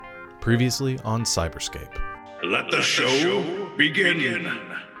Previously on Cyberscape. Let the show begin.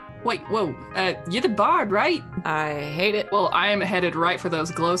 Wait, whoa, you're the bard, right? I hate it. Well, I am headed right for those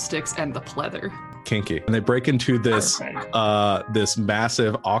glow sticks and the pleather. Kinky. And they break into this this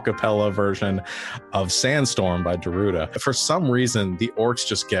massive a cappella version of Sandstorm by Daruda. For some reason, the orcs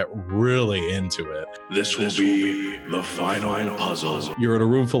just get really into it. This will be the final puzzle. You're in a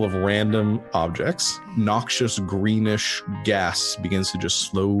room full of random objects. Noxious greenish gas begins to just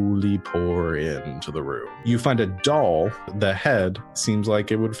slowly pour into the room. You find a doll. The head seems like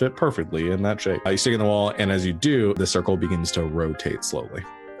it would fit perfectly in that shape. You stick it in the wall, and as you do, the circle begins to rotate slowly.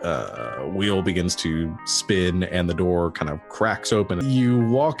 Wheel begins to spin and the door kind of cracks open. You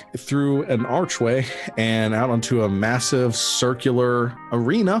walk through an archway and out onto a massive circular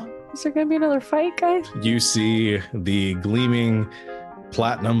arena. Is there gonna be another fight, guys? You see the gleaming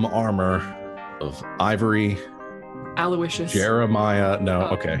platinum armor of Ivory, Aloysius. Jeremiah. No,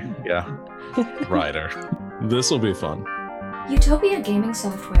 okay, yeah, Ryder. This will be fun. Utopia Gaming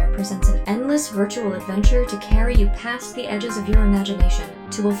Software presents an endless virtual adventure to carry you past the edges of your imagination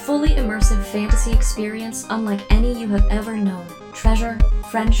to a fully immersive fantasy experience unlike any you have ever known. Treasure,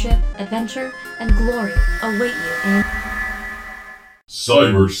 friendship, adventure, and glory await you in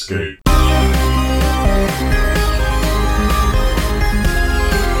Cyberscape.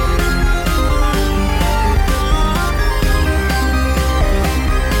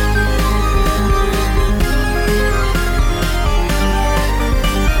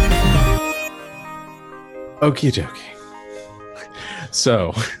 Okie dokie.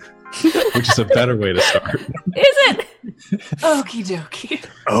 So, which is a better way to start? Is it? Okie dokie.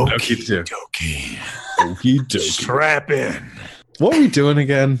 Okie dokie. Okie dokie. Strap in. What are we doing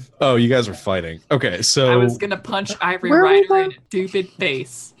again? Oh, you guys are fighting. Okay, so I was gonna punch Ivory Where are we Ryder in a stupid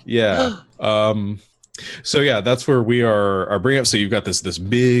face. yeah. So yeah, that's where we are bringing up. So you've got this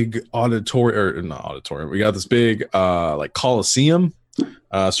big auditorium, or not auditorium. We got this big like coliseum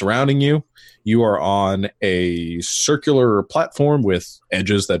surrounding you. You are on a circular platform with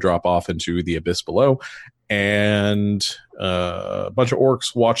edges that drop off into the abyss below, and a bunch of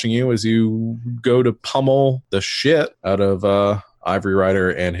orcs watching you as you go to pummel the shit out of Ivory Ryder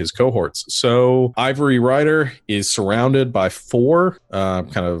and his cohorts. So Ivory Ryder is surrounded by four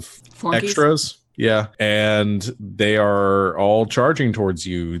kind of Flunkies. extras. Yeah, and they are all charging towards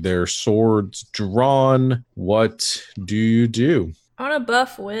you. Their swords drawn. What do you do? I want to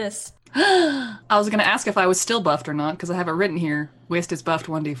buff Wisp. I was gonna ask if I was still buffed or not, because I have it written here. Wisp is buffed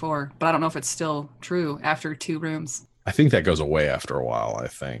 1d4, but I don't know if it's still true after 2 rooms. I think that goes away after a while, I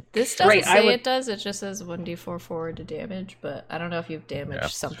think. This doesn't Right, say it does. It just says 1d4 forward to damage, but I don't know if you've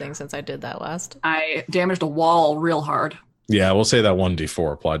damaged something since I did that last. I damaged a wall real hard. Yeah, we'll say that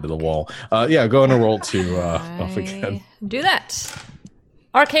 1d4 applied to the wall. Yeah, go on a roll to buff again. Do that.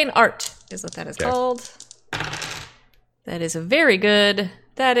 Arcane Art is what that is Okay. called. That is a very good.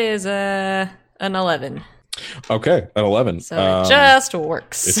 That is an 11. Okay, at 11. So it just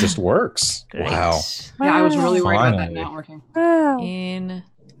works. It just works. Great. Wow. Yeah, I was really worried about that Finally. not working.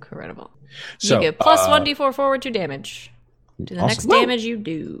 Incredible. So, You get plus 1d4 forward to damage. To the next awesome. damage you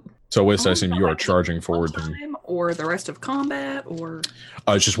do. So, Wiz, I assume you are charging forward. One time, or the rest of combat, or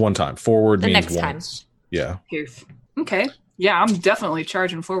It's just one time. Forward The means next time. once. Yeah. here. Okay. Yeah, I'm definitely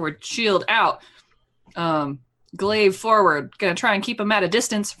charging forward. Shield out. Glaive forward. Gonna try and keep them at a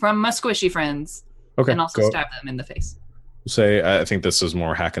distance from my squishy friends. Okay. And also go. stab them in the face. Say, I think this is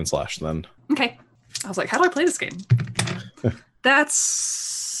more hack and slash then. Okay. I was like, how do I play this game?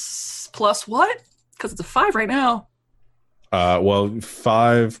 That's plus what? Because it's a 5 right now. Well,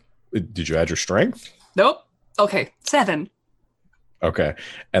 5. Did you add your strength? Nope. Okay. 7. Okay.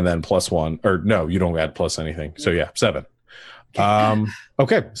 And then plus 1. Or no, you don't add plus anything. So yeah, 7.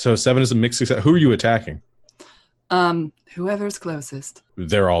 Okay. So 7 is a mixed success. Who are you attacking? Whoever's closest.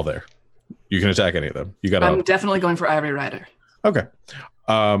 They're all there. You can attack any of them. You got I'm to. definitely going for Ivory Rider. Okay.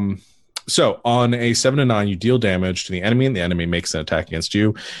 So on a 7 to 9, you deal damage to the enemy, and the enemy makes an attack against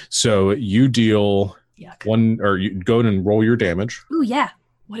you. So you deal Yuck. 1, or you go and roll your damage. Ooh, yeah.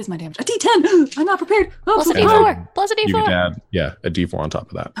 What is my damage? A D10. I'm not prepared. Oh, Plus a please. d4. Plus a You can d4. add, a D4 on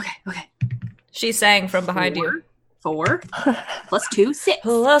top of that. Okay. She's saying from behind you. 4 plus 2, 6.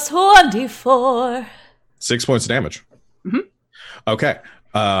 Plus 1d4. 6 points of damage. Mhm. Okay.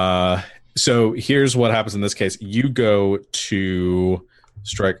 So here's what happens in this case. You go to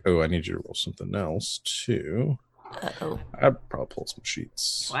strike. Oh, I need you to roll something else too. Uh-oh. I'd probably pull some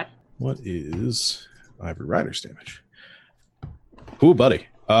sheets. What? What is Ivory Rider's damage? Ooh, buddy.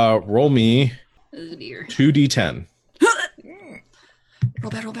 Roll me Oh, dear. 2d10.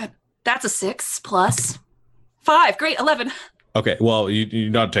 Roll bad. That's a 6 plus 5. Great, 11. Okay, well, you're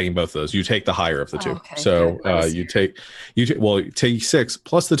not taking both of those. You take the higher of the two. Okay, So good. I was you take take 6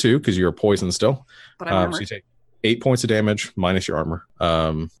 plus the 2 because you're poisoned still. But I'm armored. So you take 8 points of damage minus your armor.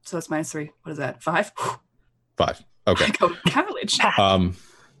 So it's -3. What is that? 5? 5. Okay. I go college.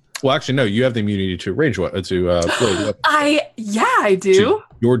 Well, actually, no. You have the immunity to range blade weapons. I do. So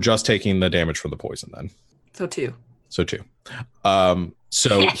you're just taking the damage from the poison then. So 2. So 2.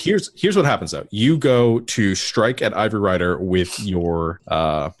 So here's what happens though. You go to strike at Ivory Rider with your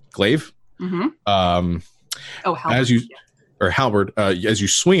glaive. Mm-hmm. Halberd. As you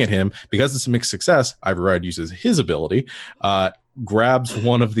swing at him, because it's a mixed success, Ivory Rider uses his ability, grabs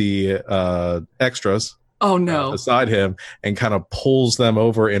one of the extras. Oh no! Beside him and kind of pulls them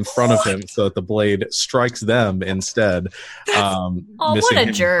over in front of him so that the blade strikes them instead. Missing what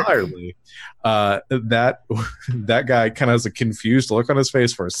a jerk! Entirely. That guy kind of has a confused look on his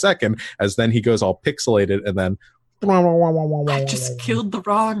face for a second, as then he goes all pixelated, and then I just killed the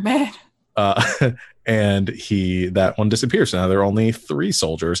wrong man. And that one disappears. Now there are only 3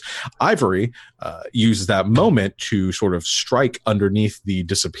 soldiers. Ivory uses that moment to sort of strike underneath the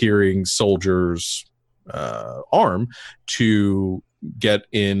disappearing soldier's arm to get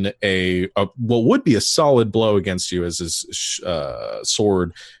in what would be a solid blow against you as his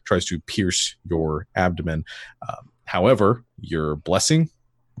sword tries to pierce your abdomen. However, your blessing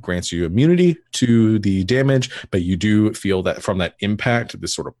grants you immunity to the damage, but you do feel that from that impact,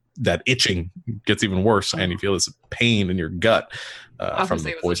 this sort of that itching gets even worse, and you feel this pain in your gut from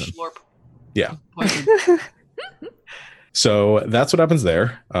the poison. Yeah. Poison. So that's what happens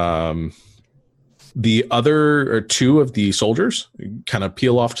there. The other 2 of the soldiers kind of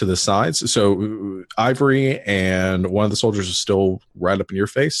peel off to the sides. So Ivory and one of the soldiers is still right up in your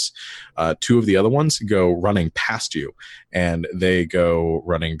face. 2 of the other ones go running past you, and they go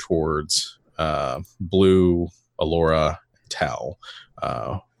running towards Blue, Alora, Tal.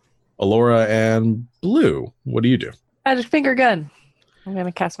 Alora and Blue, what do you do? Magic finger gun. I'm going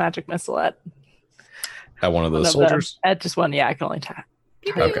to cast magic missile at one of the soldiers? At just one, yeah, I can only tap.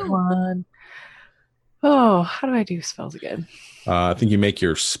 Okay. One. Oh, how do I do spells again? I think you make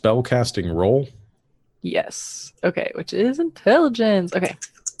your spell casting roll. Yes. Okay, which is intelligence. Okay.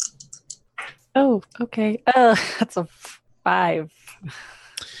 Oh, okay. That's a 5.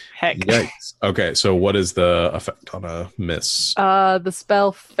 Heck. Yikes. Okay, so what is the effect on a miss? The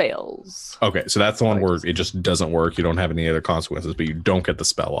spell fails. Okay, so that's the one where it just doesn't work. You don't have any other consequences, but you don't get the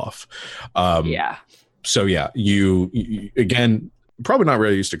spell off. Yeah. So yeah, you again, probably not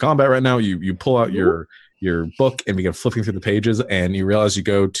really used to combat right now. You pull out your book and begin flipping through the pages, and you realize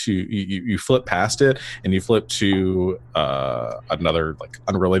you flip past it and you flip to another like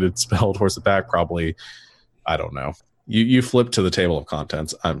unrelated spell towards the back. Probably, I don't know. You flip to the table of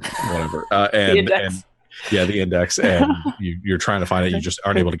contents. Whatever. The index, and you're trying to find it. You just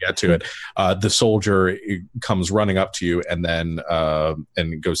aren't able to get to it. The soldier comes running up to you and then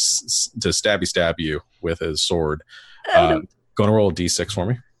and goes to stab you with his sword. Going to roll a d6 for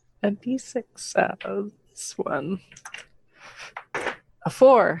me. A d6. This one. A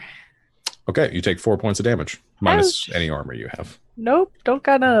 4. Okay, you take 4 points of damage minus any armor you have. Nope, don't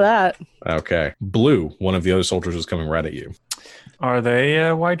got none of that. Okay, Blue, one of the other soldiers is coming right at you. Are they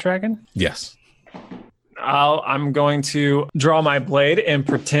a white dragon? Yes. I'm going to draw my blade and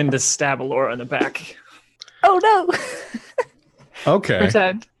pretend to stab Alora in the back. Oh no. Okay.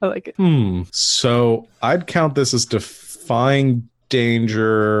 Pretend. I like it. So I'd count this as defying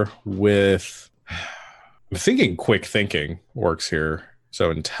danger with. I'm thinking quick thinking works here. So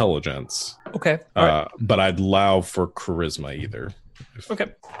intelligence. Okay. But I'd allow for charisma either.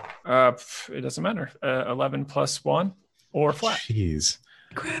 Okay. It doesn't matter. 11 plus 1 or flat. Jeez.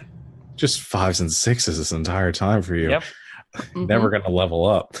 Just 5s and 6s this entire time for you. Yep. Never going to level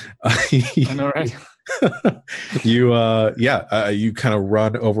up. I know, right? You kind of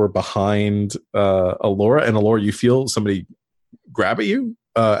run over behind Alora, and Alora, you feel somebody grab at you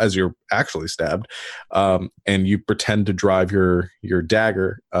as you're actually stabbed, and you pretend to drive your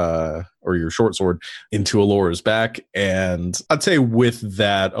dagger or your short sword into Alora's back. And I'd say with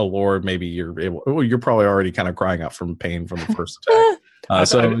that, Alora, maybe you're probably already kind of crying out from pain from the first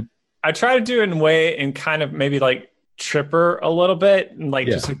attack. I try to do it in a way and kind of maybe like trip her a little bit and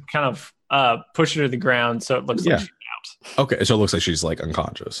just kind of push her to the ground so it looks like she's out. Okay, so it looks like she's like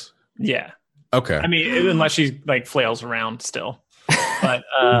unconscious. Yeah. Okay. I mean, unless she like flails around still. But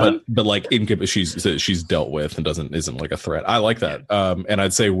like she's dealt with and isn't like a threat. I like that. And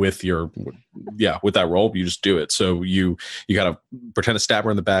I'd say with that roll, you just do it. So you gotta pretend to stab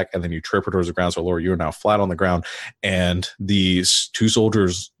her in the back, and then you trip her towards the ground. So Laura, you are now flat on the ground, and these 2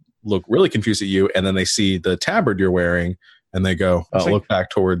 soldiers look really confused at you, and then they see the tabard you're wearing and they go look back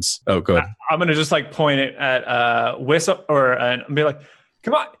towards. Oh, go ahead. I'm gonna just like point it at Whistle and be like,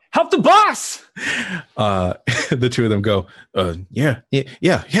 "Come on, help the boss!" The two of them go, yeah,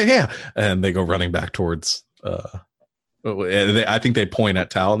 and they go running back towards. I think they point at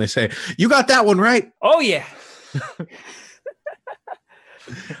Tal and they say, "You got that one right." Oh yeah.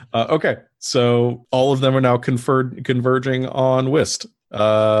 Okay, so all of them are now converging on Whist.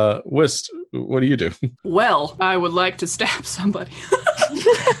 Whist, what do you do? Well, I would like to stab somebody.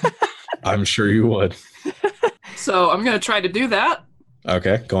 I'm sure you would. So I'm going to try to do that.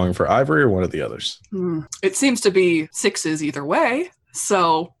 Okay, going for Ivory or one of the others? It seems to be 6s either way.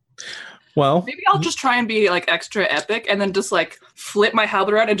 So well, maybe I'll just try and be like extra epic and then just like flip my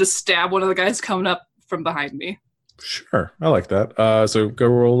halberd around and just stab one of the guys coming up from behind me. Sure, I like that. So go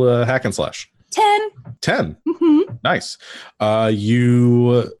roll hack and slash. 10. 10. Mm-hmm. Nice.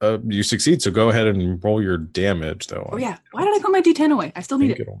 You succeed. So go ahead and roll your damage, though. Oh yeah. Why did I put my D10 away? I still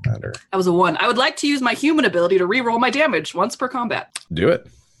need it. It'll matter. That was a 1. I would like to use my human ability to re-roll my damage once per combat. Do it.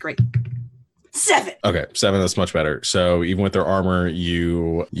 Great. 7. Okay, 7. That's much better. So even with their armor,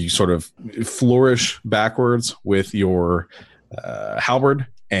 you sort of flourish backwards with your halberd,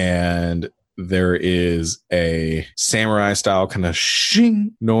 and there is a samurai style kind of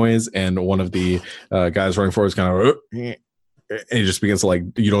shing noise, and one of the guys running forward is kind of, and he just begins to like,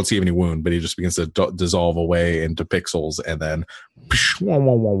 you don't see any wound, but he just begins to dissolve away into pixels, and then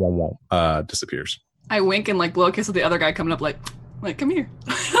disappears. I wink and like blow a kiss at the other guy coming up, like come here.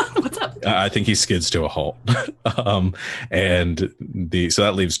 What's up? I think he skids to a halt. And so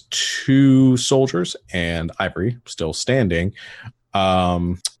that leaves 2 soldiers and Ivory still standing.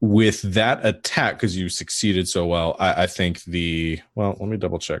 With that attack, because you succeeded so well, I think let me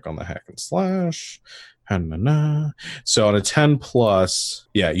double check on the hack and slash. So on a 10 plus,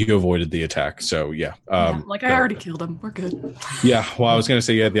 you avoided the attack. So I already killed him. We're good. Yeah, well, I was going to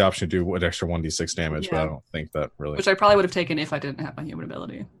say you had the option to do an extra 1d6 damage, but I don't think that really. Which I probably would have taken if I didn't have my human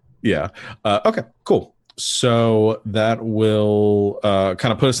ability. Yeah. Okay, cool. So that will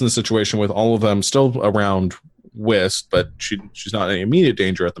kind of put us in the situation with all of them still around Whist, but she's not in any immediate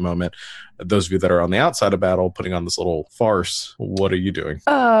danger at the moment. Those of you that are on the outside of battle, putting on this little farce, what are you doing?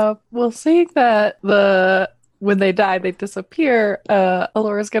 Well, seeing that when they die, they disappear,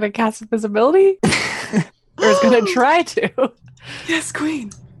 Alora's going to cast invisibility. Or is going to try to. Yes,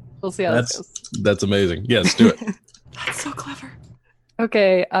 queen. We'll see how this goes. That's amazing. Yes, do it. That's so clever.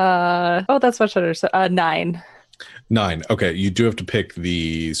 Okay. That's much better. So, 9. 9. Okay, you do have to pick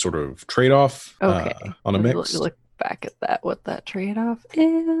the sort of trade-off on a mix. Look back at that, what that trade-off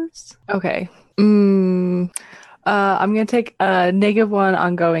is. Okay. I'm going to take a -1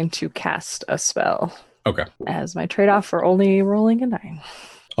 on going to cast a spell. Okay. As my trade-off for only rolling a 9.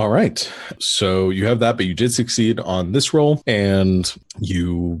 All right. So you have that, but you did succeed on this roll, and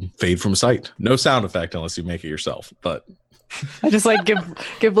you fade from sight. No sound effect unless you make it yourself, but... I just like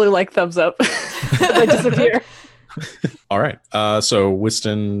give Blue like thumbs up. I disappear. All right. So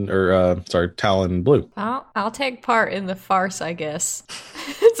Whiston Talon Blue. I'll take part in the farce, I guess.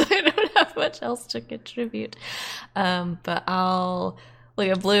 So I don't have much else to contribute. But I'll look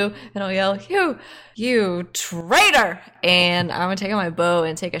at Blue and I'll yell, "You traitor!" And I'm gonna take out my bow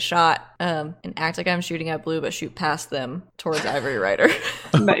and take a shot, and act like I'm shooting at Blue, but shoot past them towards Ivory Rider.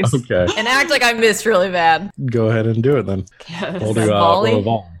 Nice. Okay. And act like I missed really bad. Go ahead and do it then. Yes. We'll do roll a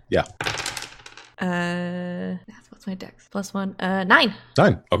volley. Yeah. What's my dex? +1. 9.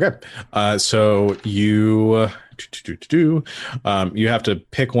 9. Okay. So you have to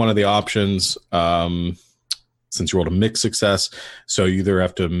pick one of the options. Since you rolled a mixed success, so you either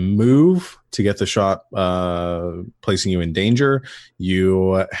have to move to get the shot, placing you in danger.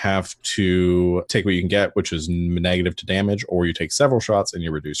 You have to take what you can get, which is negative to damage, or you take several shots and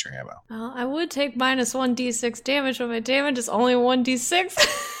you reduce your ammo. Well, I would take -1d6 damage, but my damage is only 1d6.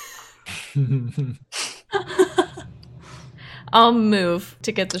 I'll move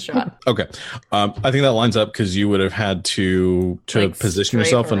to get the shot. Okay. I think that lines up because you would have had to like position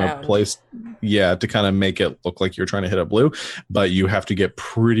yourself in a place, to kind of make it look like you're trying to hit a Blue, but you have to get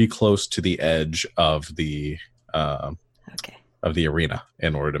pretty close to the edge of the of the arena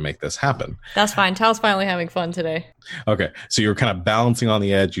in order to make this happen. That's fine. Tal's finally having fun today. Okay. So you're kind of balancing on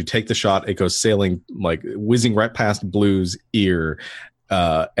the edge. You take the shot. It goes sailing, like whizzing right past Blue's ear,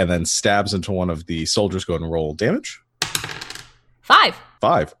 and then stabs into one of the soldiers. Go and roll damage. 5.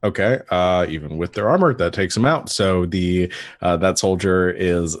 Okay. Even with their armor, that takes them out. So that soldier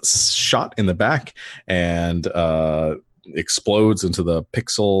is shot in the back and explodes into the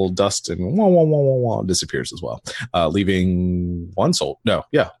pixel dust and disappears as well, leaving one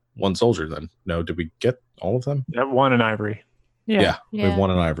soldier. Then. No, did we get all of them? One in Ivory. Yeah. We have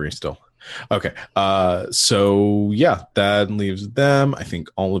one in Ivory still. Okay. So yeah, that leaves them. I think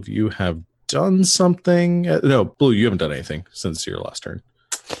all of you have done something. No, Blue, you haven't done anything since your last turn.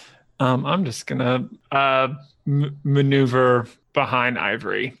 I'm just gonna maneuver behind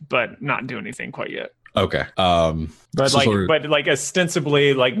Ivory, but not do anything quite yet. Okay. But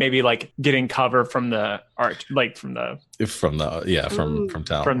ostensibly, like maybe like getting cover from the arch, like from Tal. From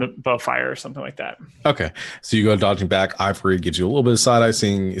the bow fire or something like that. Okay. So you go dodging back. Ivory gives you a little bit of side eye,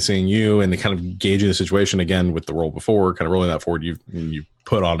 seeing you, and kind of gauging the situation again with the roll before, kind of rolling that forward. You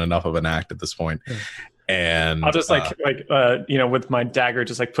put on enough of an act at this point. And I'll just with my dagger,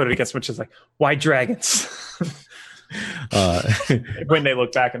 just like put it against, which is like, why dragons? When they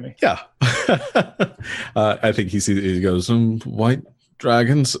look back at me. Yeah. I think he goes, white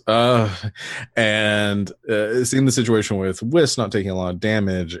dragons. And seeing the situation with Whis not taking a lot of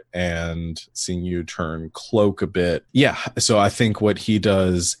damage and seeing you turn cloak a bit. Yeah. So I think what he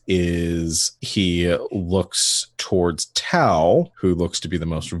does is he looks towards Tal, who looks to be the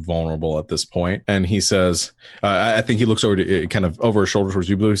most vulnerable at this point, and he says, I think he looks over to kind of over his shoulder towards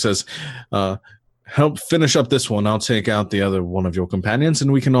you, Blue. He says, help finish up this one. I'll take out the other one of your companions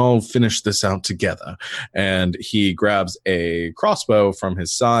and we can all finish this out together. And he grabs a crossbow from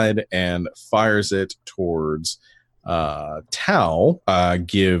his side and fires it towards Tal.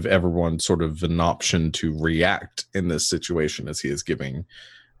 Give everyone sort of an option to react in this situation as he is giving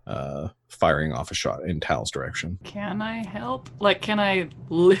firing off a shot in Tal's direction. Can I help? Like, can I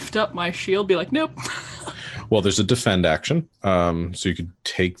lift up my shield? Be like, nope. Well, there's a defend action. So you could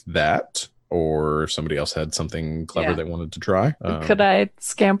take that. Or if somebody else had something clever they wanted to try. Could I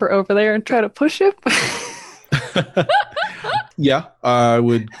scamper over there and try to push him? Yeah, I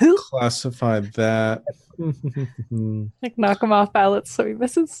would classify that. Like knock him off balance so he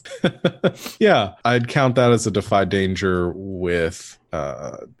misses? Yeah, I'd count that as a defy danger with...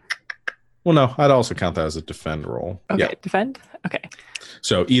 well, no, I'd also count that as a defend roll. Okay, yeah. Defend? Okay.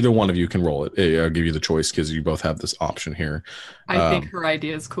 So either one of you can roll it. I'll give you the choice because you both have this option here. I think her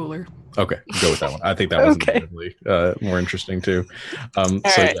idea is cooler. Okay, go with that one. I think that was immediately more interesting too. So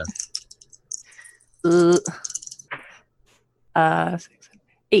right. yeah.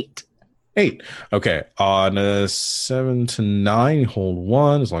 8. 8. Okay. On a 7 to 9, hold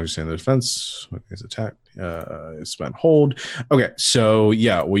 1 as long as you stay in the defense. His attack. Spend hold. Okay. So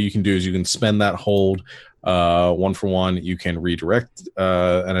yeah, what you can do is you can spend that hold. 1 for 1. You can redirect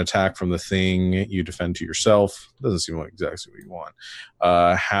an attack from the thing you defend to yourself. Doesn't seem like exactly what you want.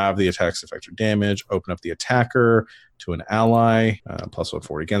 Have the attacks affect your damage. Open up the attacker to an ally. Plus 1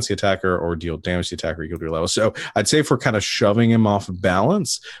 forward against the attacker, or deal damage to the attacker equal to your level. So I'd say for kind of shoving him off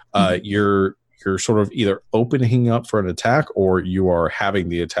balance, you're sort of either opening up for an attack or you are having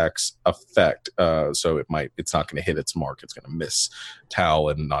the attack's effect. So it's not going to hit its mark. It's going to miss Tal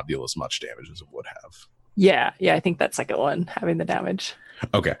and not deal as much damage as it would have. Yeah, I think that second one, having the damage.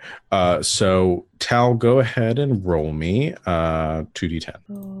 Okay. So Tal, go ahead and roll me 2d10.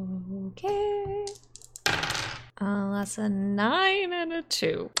 Okay. That's a 9 and a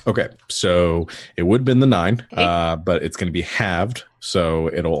 2. Okay, so it would have been the 9, but it's going to be halved, so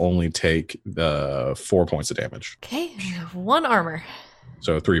it'll only take 4 points of damage. Okay, I have 1 armor.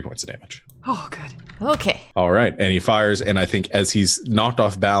 So 3 points of damage. Oh, good. Okay. All right, and he fires, and I think as he's knocked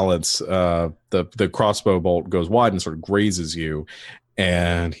off balance, the crossbow bolt goes wide and sort of grazes you,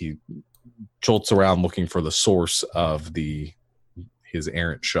 and he jolts around looking for the source of his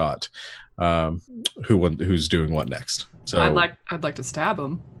errant shot. Who's doing what next? So I'd like to stab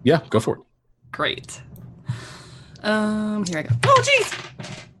him. Yeah, go for it. Great. Here I go. Oh,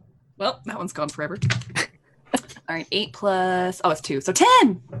 jeez. Well, that one's gone forever. All right, 8 plus. Oh, it's 2, so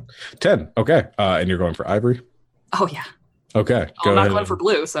 10. 10. Okay, and you're going for Ivory. Oh yeah. Okay. I'm not going for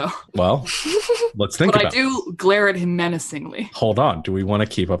Blue, so. Well, let's think but about it. I do glare at him menacingly. Hold on. Do we want to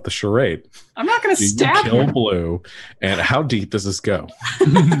keep up the charade? I'm not going to stab kill him. Blue, and how deep does this go?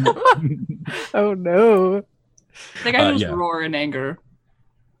 Oh no. Like I just roar in anger.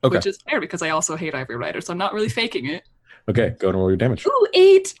 Okay. Which is fair because I also hate Ivory Rider, so I'm not really faking it. Okay, go and roll your damage. Ooh,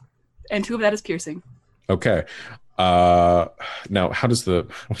 8! And 2 of that is piercing. Okay. Now, how does I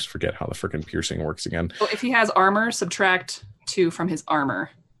always forget how the freaking piercing works again. Well, if he has armor, subtract 2 from his armor.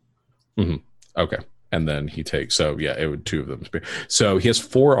 Mm-hmm. Okay. And then he takes, so yeah, it would 2 of them. So he has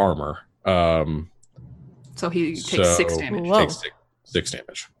 4 armor. So he takes 6 damage. Whoa. Takes 6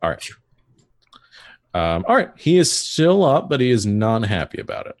 damage. All right. All right. He is still up, but he is not happy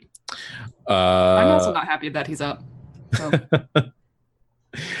about it. I'm also not happy that he's up. So.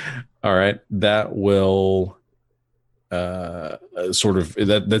 All right. That will sort of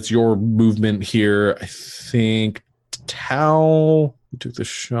that's your movement here. I think Tal, you took the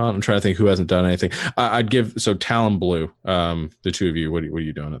shot. I'm trying to think who hasn't done anything. I'd give Tal and Blue, the two of you. What are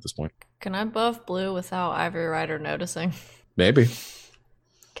you doing at this point? Can I buff Blue without Ivory Rider noticing? Maybe.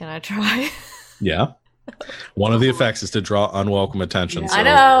 Can I try? Yeah. One of the effects is to draw unwelcome attention. So, I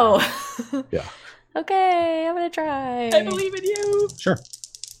know. Yeah. Okay, I'm gonna try. I believe in you. Sure.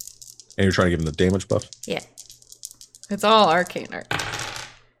 And you're trying to give him the damage buff? Yeah. It's all arcane art.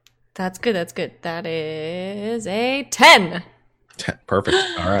 That's good. That is a 10. 10. Perfect.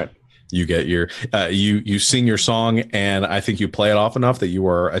 All right. You get your you sing your song, and I think you play it off enough that you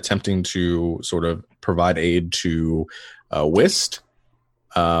are attempting to sort of provide aid to Whist.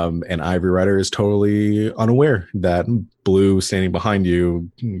 And Ivory Rider is totally unaware that Blue standing behind you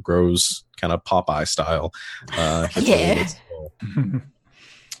grows kind of Popeye style. Yeah.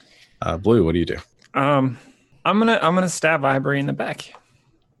 Blue, what do you do? I'm gonna stab Ivory in the back.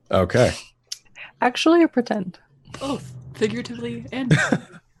 Okay. Actually, or pretend. Both figuratively and.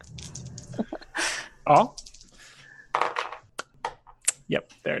 Oh.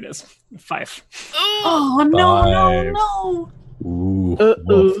 Yep, there it is. 5. Oh no! Ooh.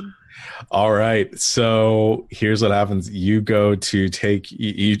 Uh-oh. All right. So here's what happens. You go to take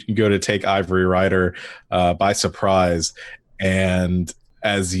Ivory Rider by surprise, and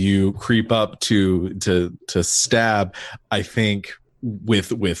as you creep up to stab, I think with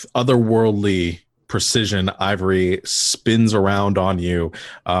otherworldly precision, Ivory spins around on you.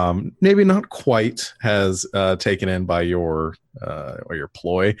 Maybe not quite as taken in by your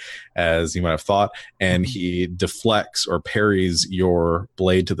ploy as you might have thought, and he deflects or parries your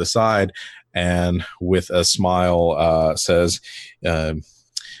blade to the side, and with a smile says,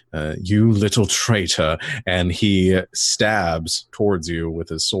 "You little traitor," and he stabs towards you with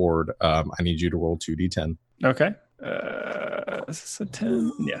his sword. I need you to roll 2d10. Okay. Is this a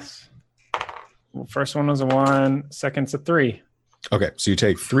 10? Yes. Well, first one was a 1. Second's a 3. Okay, so you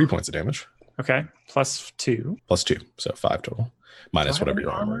take 3 points of damage. Okay. Plus 2. Plus 2, so 5 total. Minus whatever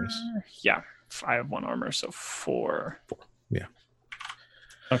your armor is. Yeah. I have 1 armor, so 4. 4. Yeah.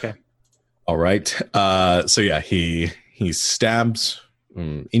 Okay. All right. So yeah, he stabs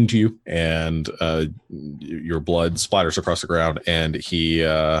into you, and your blood splatters across the ground, and he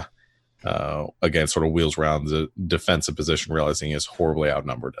again sort of wheels around the defensive position, realizing he is horribly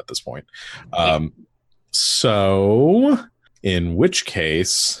outnumbered at this point. So in which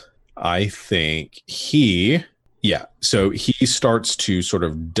case I think he starts to sort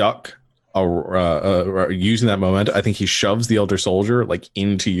of duck using that moment. I think he shoves the elder soldier like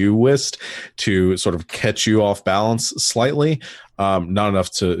into you, Whist, to sort of catch you off balance slightly. Not enough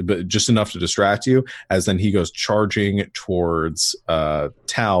but just enough to distract you, as then he goes charging towards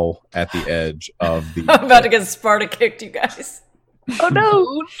Tal at the edge of the I'm about to get Sparta kicked, you guys. Oh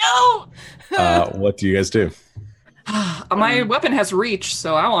no! What do you guys do? My weapon has reach,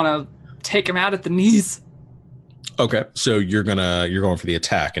 so I want to take him out at the knees. Okay, so you're going for the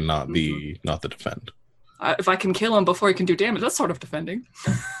attack and not the defend. If I can kill him before he can do damage, that's sort of defending.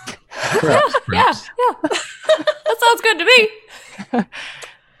 Perhaps. Yeah. That sounds good to me. I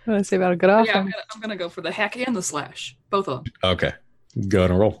want to say about a good offer. Yeah, I'm gonna go for the hack and the slash, both of them. Okay, go ahead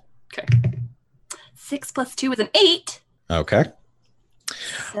and roll. Okay. 6 + 2 is an 8. Okay.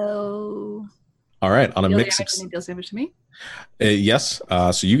 So. All right, on a Deal mixed damage, and he deals damage to me. yes.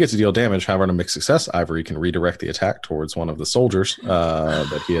 So you get to deal damage. However, on a mixed success, Ivory can redirect the attack towards one of the soldiers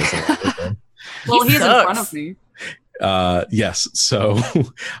that he has. Well, he's in sucks. front of me. Yes. So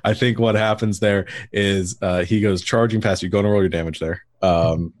I think what happens there is he goes charging past you. Go and roll your damage there.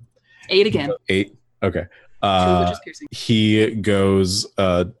 8 again. 8. Okay. 2, which is piercing. He goes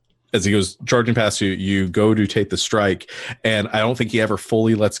as he goes charging past you, you go to take the strike, and I don't think he ever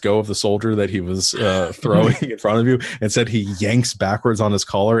fully lets go of the soldier that he was throwing in front of you. Instead, he yanks backwards on his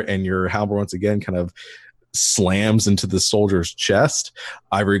collar, and your halberd once again kind of slams into the soldier's chest.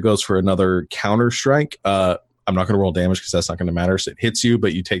 Ivory goes for another counter strike. I'm not going to roll damage because that's not going to matter. So it hits you,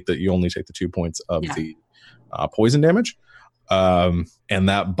 but you only take the 2 points of the poison damage. And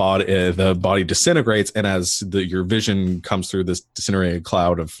that the body disintegrates, and as your vision comes through this disintegrated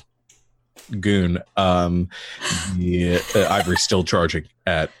cloud of goon, Ivory's still charging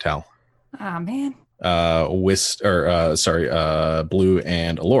at Tal. Ah, man. Blue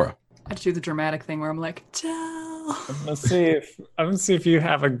and Alora. I have to do the dramatic thing where I'm like, Tal. I'm gonna see if you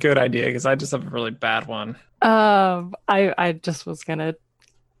have a good idea, because I just have a really bad one. I just was gonna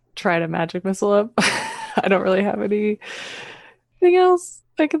try to magic missile up. I don't really have anything else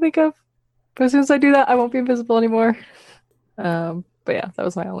I can think of. But as soon as I do that, I won't be invisible anymore. But yeah, that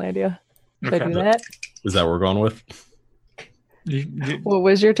was my only idea. Should I do that? Is that what we're going with? What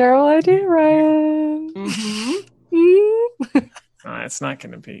was your terrible idea, Ryan? It's not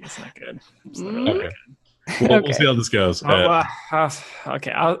going to be. It's not good. It's not Okay. really good. We'll see how this goes. Okay.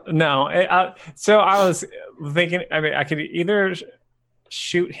 So I was thinking. I mean, I could either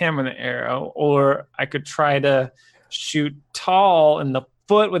shoot him with an arrow, or I could try to shoot Tall in the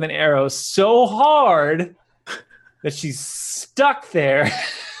foot with an arrow so hard that she's stuck there.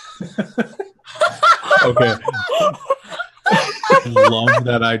 Okay. Love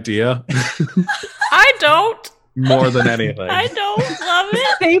that idea I don't. more than anything. I don't love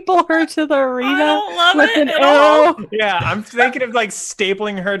it. Staple her to the I arena don't love with it an at all. arrow. Yeah, I'm thinking of like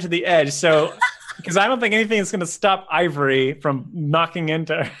stapling her to the edge. So, because I don't think anything is going to stop Ivory from knocking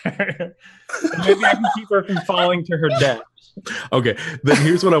into her. Maybe I can keep her from falling to her death. Okay, then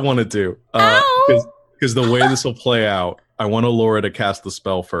here's what I want to do. Because the way this will play out, I want Laura to cast the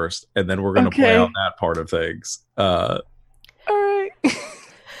spell first, and then we're going to play Okay. out that part of things. All right.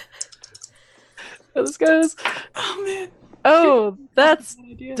 How this goes. Oh man. Oh, that's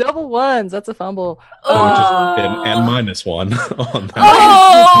double ones. That's a fumble. And minus one on that.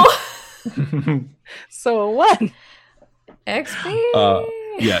 Oh! So a 1. XP.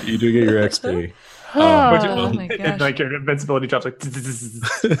 Yeah, you do get your XP. Oh my gosh. Like your invincibility drops like.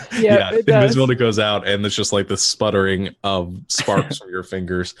 Yeah, it does. invisibility goes out, and it's just like the sputtering of sparks from your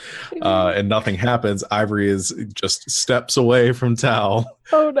fingers, and nothing happens. Ivory is just steps away from Tal.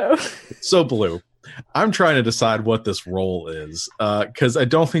 Oh no. So Blue, I'm trying to decide what this role is, because I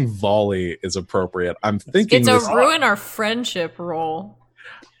don't think volley is appropriate. I'm thinking It's a this. ruin our friendship roll.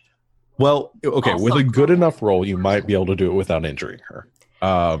 Well, okay, with a Awesome. good enough roll, you might be able to do it without injuring her.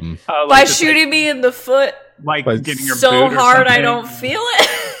 By shooting me in the foot like But getting your so boot or hard I something. don't feel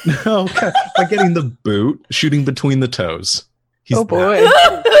it. Okay, by getting the boot, shooting between the toes. He's Oh boy.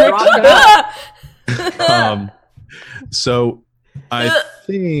 So I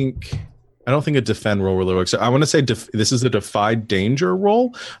don't think a defend roll really works. So I want to say this is a defy danger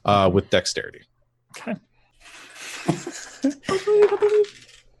roll with dexterity. Okay.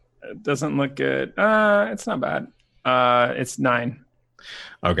 It doesn't look good. It's not bad. It's 9.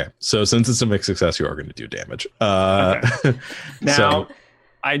 Okay, so since it's a mixed success, you are going to do damage. Now So-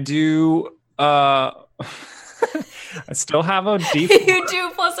 I do. I still have a D4. You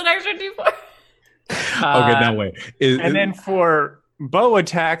do plus an extra D4. Okay, now wait. And then for bow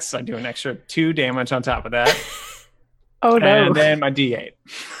attacks, I do an extra 2 damage on top of that. Oh no. And then my D8.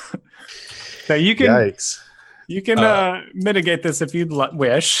 So you can Yikes. mitigate this if you'd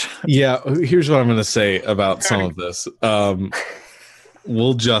wish. Yeah, here's what I'm going to say about some of this.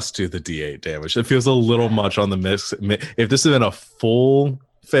 We'll just do the D8 damage. It feels a little much on the mix. If this had been a full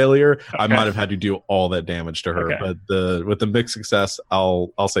failure, I Okay. might have had to do all that damage to her. Okay. But with the mixed success,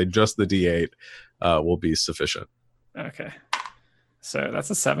 I'll say just the D8 will be sufficient. Okay. So that's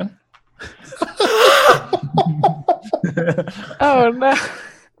a 7. Oh no.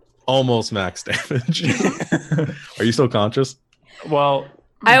 Almost max damage. Are you still conscious? Well,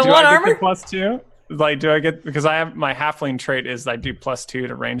 I have do one I get armor? the +2? Like, do I get, because I have my halfling trait is I do +2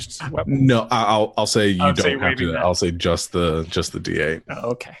 to ranged weapons. No, I'll say you I'd say don't have to do waiving that. that. I'll say just the D8. Oh,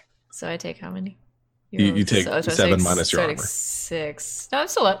 okay. So I take how many? You take so 7 minus your so I take armor. 6. No, I'm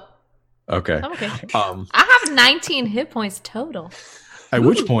still up. Okay. I'm okay. Um, I have 19 hit points total. at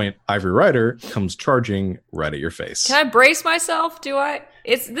which point Ivory Rider comes charging right at your face. Can I brace myself? Do I?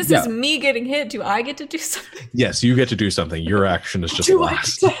 This Yeah. is me getting hit. Do I get to do something? Yes, you get to do something. Your action is just Do I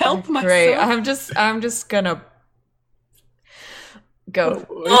last. get to help myself? Great. I'm just gonna go.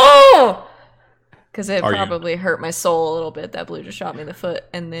 Oh! Because it Are you- probably hurt my soul a little bit. That blue just shot me in the foot,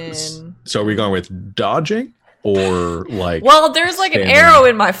 and then So are we going with dodging or like? well, there's like an standing? arrow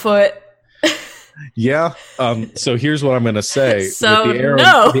in my foot. Yeah. So here's what I'm going to say. So With the arrow,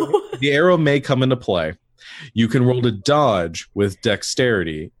 no. the arrow may come into play. You can roll to dodge with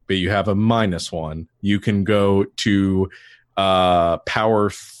dexterity, but you have a -1. You can go to power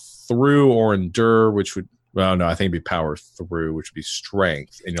through or endure, which would well, no, I think it'd be power through, which would be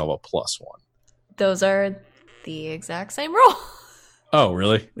strength, and you'll have a +1. Those are the exact same roll. Oh,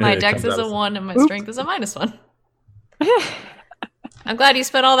 really? My It dex comes is out a as- 1 and my strength is a -1. I'm glad you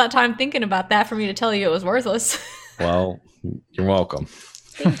spent all that time thinking about that for me to tell you it was worthless. Well, you're welcome.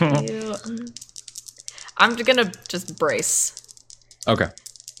 Thank you. I'm gonna just brace. Okay.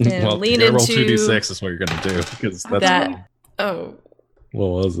 And Well, lean you gotta roll into 2d6 is what you're gonna do because that's that. Oh, what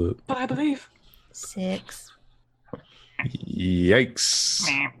was it? I believe. 6. Yikes!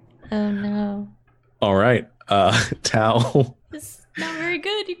 Oh no. All right, Tal. This is not very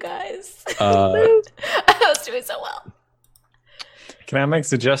good, you guys. Uh, I was doing so well. Can I make a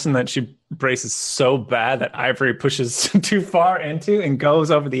suggestion that she braces so bad that Ivory pushes too far into and goes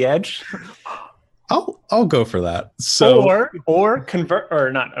over the edge? I'll go for that. So or convert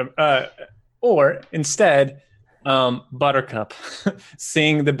or not or instead Buttercup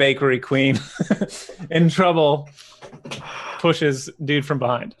seeing the bakery queen in trouble pushes dude from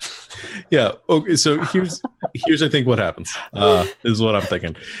behind. Yeah. Okay. So here's I think what happens. This is what I'm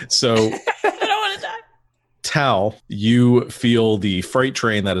thinking. So I don't want to die. Tal, you feel the freight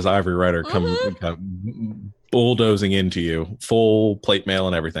train that is Ivory Rider come bulldozing into you, full plate mail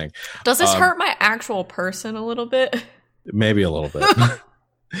and everything. Does this hurt my actual person a little bit? Maybe a little bit.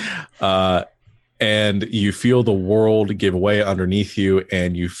 And you feel the world give way underneath you,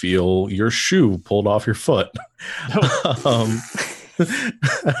 and you feel your shoe pulled off your foot.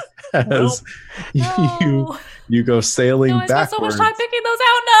 As you go sailing backwards. I spent so much time picking those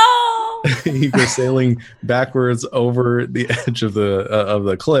out. No, you go sailing backwards over the edge of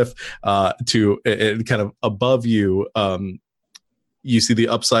the cliff to kind of above you. You see the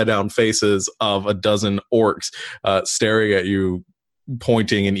upside down faces of a dozen orcs staring at you,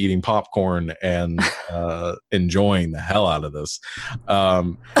 pointing and eating popcorn and enjoying the hell out of this.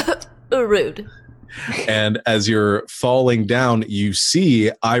 Rude. And as you're falling down, you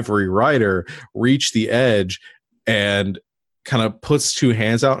see Ivory Rider reach the edge and kind of puts two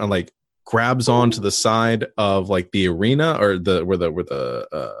hands out and like grabs onto the side of like the arena or where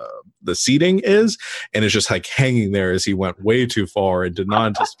the seating is, and is just like hanging there as he went way too far and did not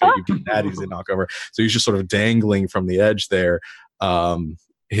anticipate you being that easy to knock over. So he's just sort of dangling from the edge there,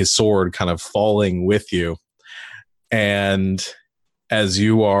 his sword kind of falling with you. And as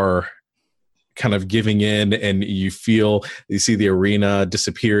you are kind of giving in and you see the arena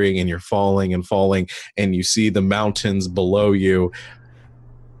disappearing and you're falling and you see the mountains below you,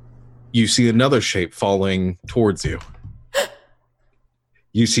 you see another shape falling towards you.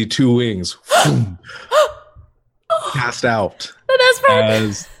 You see two wings cast out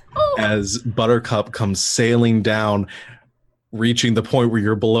as Buttercup comes sailing down, reaching the point where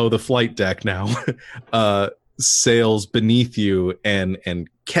you're below the flight deck now, sails beneath you and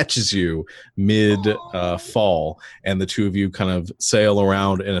catches you mid fall, and the two of you kind of sail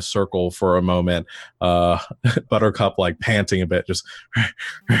around in a circle for a moment. Buttercup like panting a bit, just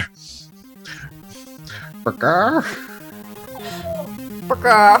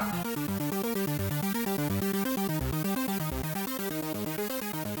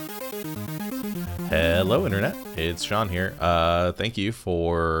Hello, Internet. It's Sean here. Thank you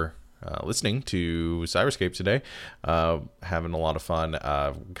for listening to Cyberscape today. Having a lot of fun,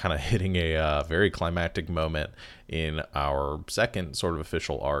 kind of hitting a very climactic moment in our second sort of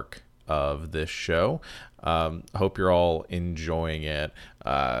official arc of this show. Hope you're all enjoying it.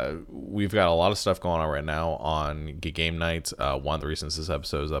 We've got a lot of stuff going on right now on Game Nights. One of the reasons this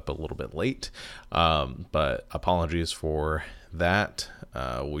episode is up a little bit late, but apologies for that.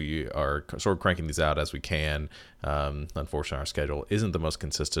 We are sort of cranking these out as we can. Unfortunately, our schedule isn't the most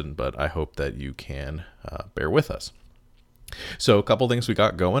consistent, but I hope that you can bear with us. So a couple things we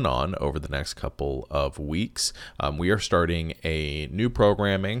got going on over the next couple of weeks. We are starting a new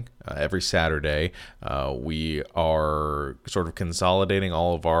programming every Saturday. We are sort of consolidating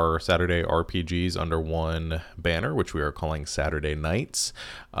all of our Saturday RPGs under one banner, which we are calling Saturday Nights.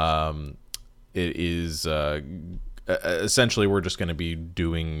 It is essentially, we're just going to be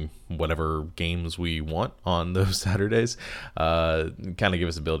doing whatever games we want on those Saturdays. Kind of give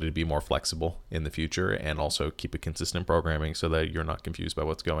us the ability to be more flexible in the future and also keep a consistent programming so that you're not confused by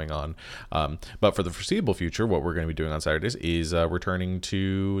what's going on. But for the foreseeable future, what we're going to be doing on Saturdays is returning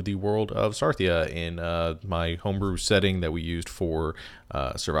to the world of Sarthia in my homebrew setting that we used for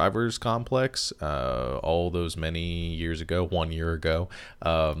Survivors Complex all those many years ago, 1 year ago.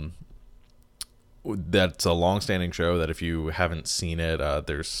 That's a long-standing show that if you haven't seen it,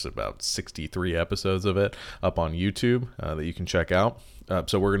 there's about 63 episodes of it up on YouTube that you can check out.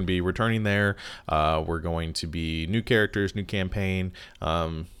 So we're going to be returning there. We're going to be new characters, new campaign,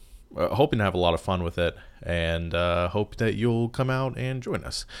 hoping to have a lot of fun with it, and hope that you'll come out and join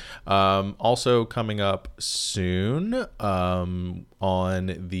us. Also coming up soon, on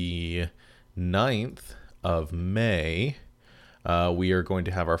the 9th of May, we are going to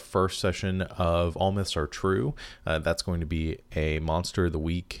have our first session of All Myths Are True. That's going to be a Monster of the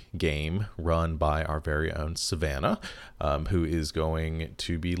Week game run by our very own Savannah, who is going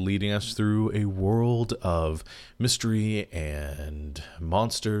to be leading us through a world of mystery and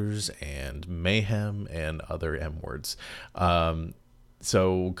monsters and mayhem and other M words.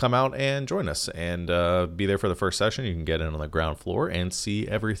 So come out and join us and be there for the first session. You can get in on the ground floor and see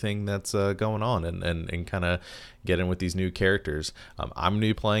everything that's going on and kind of get in with these new characters. I'm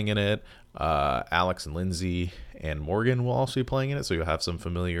new playing in it. Alex and Lindsay and Morgan will also be playing in it, so you'll have some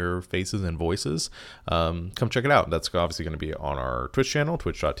familiar faces and voices. Come check it out. That's obviously going to be on our Twitch channel,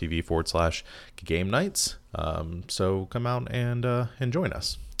 twitch.tv/Game Nights. So come out and join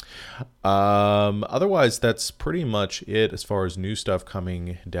us. Otherwise, that's pretty much it as far as new stuff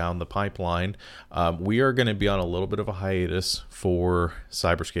coming down the pipeline. We are going to be on a little bit of a hiatus for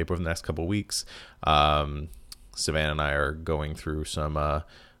Cyberscape over the next couple of weeks. Savannah and I are going through some a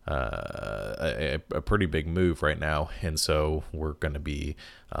pretty big move right now, and so we're going to be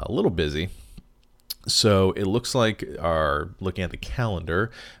a little busy. So it looks like looking at the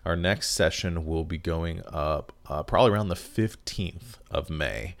calendar, our next session will be going up probably around the 15th of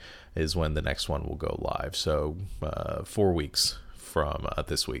May is when the next one will go live. So 4 weeks from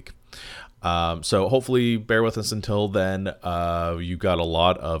this week. So hopefully bear with us until then. You've got a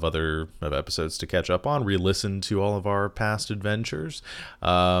lot of other episodes to catch up on. Re-listen to all of our past adventures.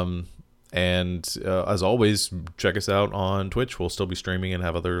 And as always, check us out on Twitch. We'll still be streaming and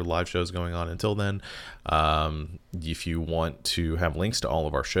have other live shows going on until then. If you want to have links to all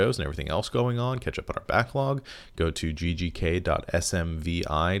of our shows and everything else going on, catch up on our backlog, go to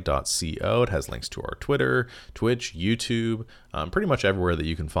ggk.smvi.co. It has links to our Twitter, Twitch, YouTube, pretty much everywhere that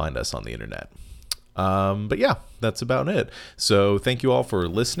you can find us on the internet. But yeah, that's about it. So thank you all for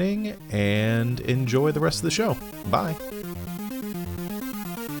listening and enjoy the rest of the show. Bye.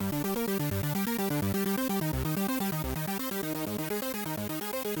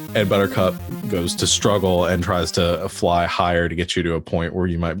 And Buttercup goes to struggle and tries to fly higher to get you to a point where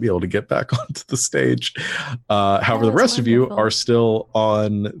you might be able to get back onto the stage. However, the rest of you are still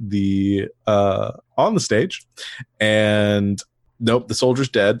on the stage, and nope, the soldier's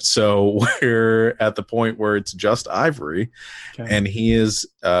dead. So we're at the point where it's just Ivory, and he is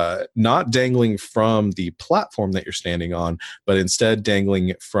not dangling from the platform that you're standing on, but instead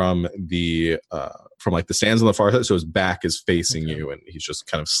dangling from the from like the stands on the far side. So his back is facing you, and he's just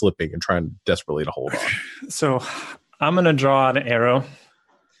kind of slipping and trying desperately to hold on. So I'm gonna draw an arrow.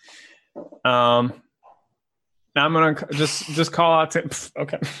 Now I'm gonna just call out to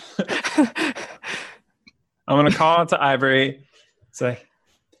okay. I'm gonna call out to Ivory. Say,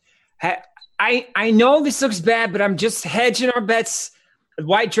 I know this looks bad, but I'm just hedging our bets. The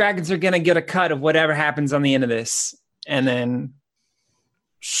white dragons are gonna get a cut of whatever happens on the end of this, and then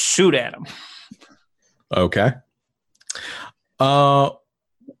shoot at them. Okay.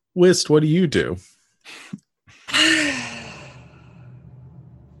 Whist, what do you do?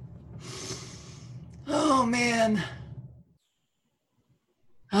 Oh man.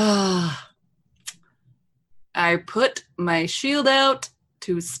 I put my shield out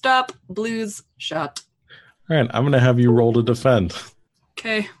to stop Blue's shot. All right, I'm going to have you roll to defend.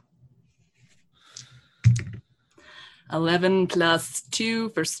 Okay. 11 plus 2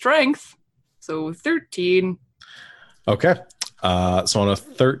 for strength, so 13. Okay. So on a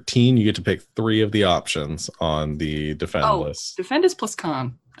 13, you get to pick 3 of the options on the defend list. Defend is plus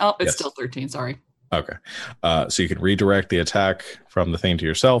con. Oh, it's still 13, sorry. Okay. So you can redirect the attack from the thing to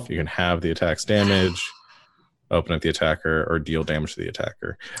yourself. You can have the attack's damage, open up the attacker, or deal damage to the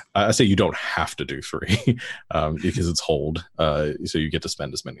attacker. I say you don't have to do 3 because it's hold. So you get to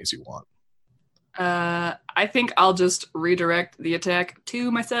spend as many as you want. I think I'll just redirect the attack to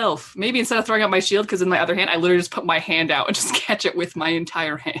myself. Maybe instead of throwing out my shield, because in my other hand, I literally just put my hand out and just catch it with my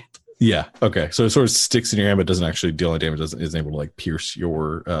entire hand. Yeah. Okay. So it sort of sticks in your hand, but doesn't actually deal any damage. Isn't able to like pierce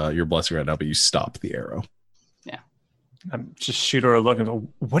your blessing right now, but you stop the arrow. Yeah. I'm just shoot her a look and go,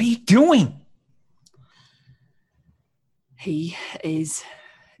 "What are you doing?" He is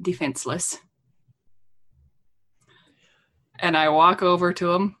defenseless. And I walk over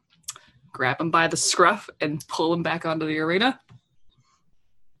to him, grab him by the scruff, and pull him back onto the arena.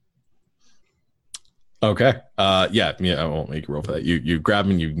 Okay. Yeah, I won't make you roll for that. You grab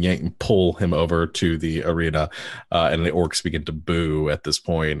him, you yank and pull him over to the arena, and the orcs begin to boo at this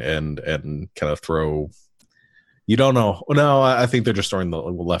point and kind of throw. You don't know. No, I think they're just throwing the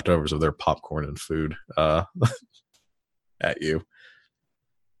leftovers of their popcorn and food at you.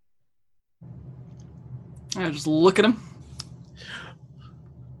 I just look at him.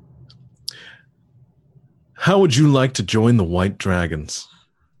 How would you like to join the White Dragons?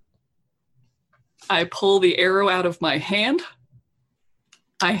 I pull the arrow out of my hand.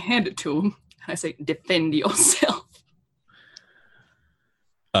 I hand it to him. I say, "Defend yourself."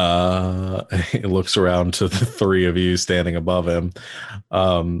 He looks around to the 3 of you standing above him.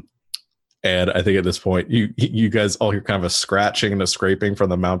 And I think at this point, you guys all hear kind of a scratching and a scraping from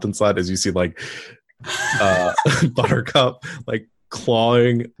the mountainside as you see like Buttercup like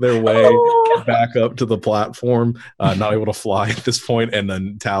clawing their way back up to the platform, not able to fly at this point. And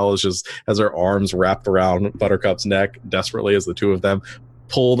then Tal is just has her arms wrapped around Buttercup's neck desperately as the two of them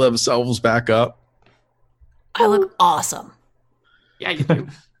pull themselves back up. I look awesome. Yeah, you do.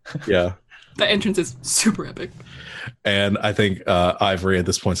 Yeah. The entrance is super epic. And I think Ivory at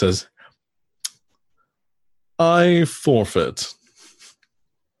this point says, I forfeit.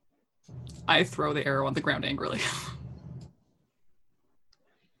 I throw the arrow on the ground angrily.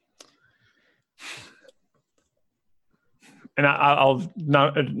 And I'll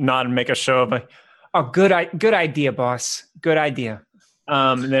not and make a show of like, oh, good idea, boss. Good idea.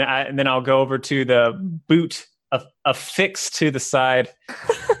 And then I'll go over to the boot affixed to the side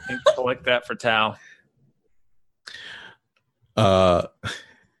and collect that for Tal.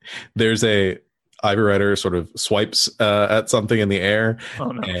 There's a Ivy Rider sort of swipes at something in the air,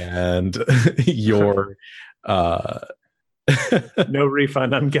 no. And your no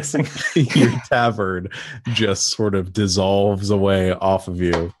refund, I'm guessing. Your tabard just sort of dissolves away off of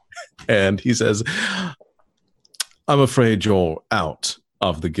you, and he says, I'm afraid you're out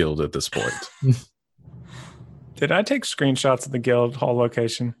of the guild at this point. Did I take screenshots of the guild hall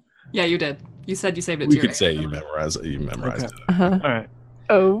location? Yeah, you did. You said you saved it. We could say you memorized okay. it. All right.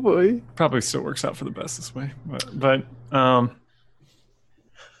 Oh boy. Probably still works out for the best this way. But I'll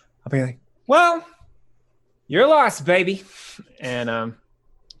be like, well, you're lost, baby. And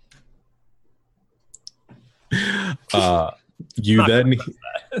you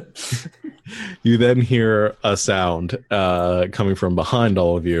then hear a sound coming from behind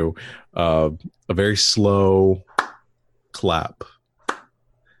all of you, a very slow clap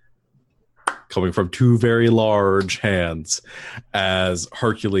coming from two very large hands as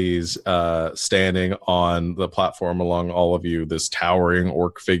Hercules, standing on the platform along all of you, this towering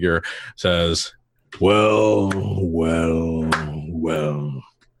orc figure, says, well.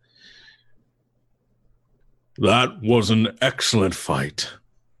 That was an excellent fight.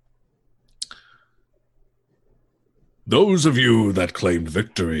 Those of you that claimed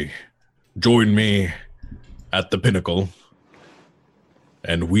victory, join me at the pinnacle,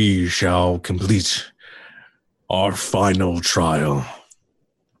 and we shall complete our final trial.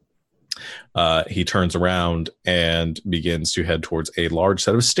 He turns around and begins to head towards a large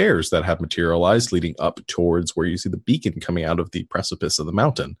set of stairs that have materialized, leading up towards where you see the beacon coming out of the precipice of the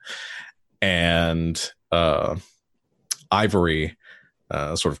mountain. And Ivory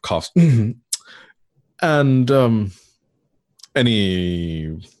sort of coughs. And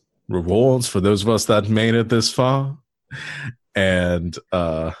any rewards for those of us that made it this far? And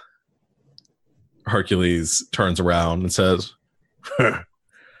Hercules turns around and says,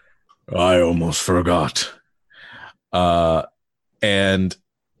 I almost forgot. And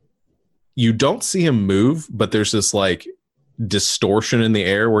you don't see him move, but there's this like distortion in the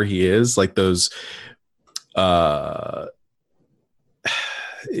air where he is, like those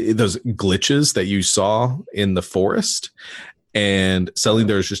glitches that you saw in the forest. And suddenly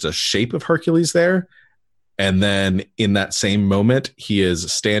there's just a shape of Hercules there. And then in that same moment, he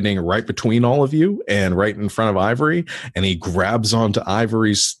is standing right between all of you and right in front of Ivory. And he grabs onto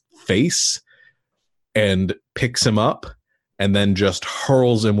Ivory's face and picks him up and then just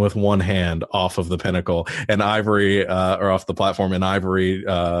hurls him with one hand off of the pinnacle. And Ivory, or off the platform, and Ivory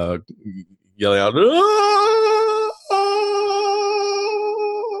yelling out,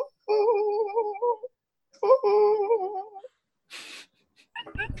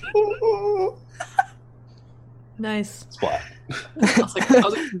 Nice. Splat. I was like,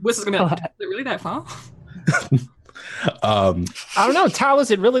 this is gonna. Is it really that far? I don't know. Tal,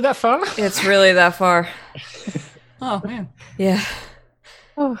 is it really that far? It's really that far. Oh man. Yeah.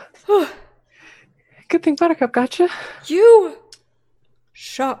 Oh. Good thing Buttercup got you. You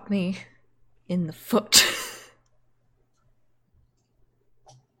shot me in the foot.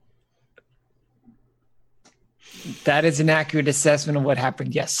 That is an accurate assessment of what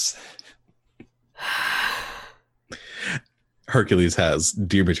happened, yes. Hercules has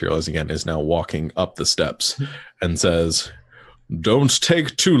dematerialized again, is now walking up the steps and says, don't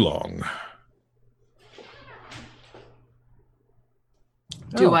take too long.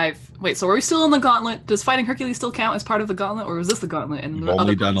 Wait, so are we still in the gauntlet? Does fighting Hercules still count as part of the gauntlet, or was this the gauntlet? And You've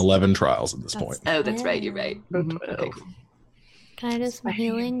only done 11 trials at this point. Oh, that's right. You're right. Okay, cool. Can I do some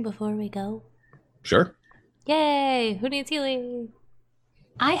healing before we go? Sure. Yay! Who needs healing?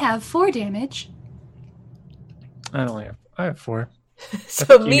 I have 4 damage. I have 4.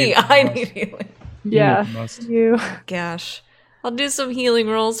 So me, I need healing. Yeah, you. Gosh. I'll do some healing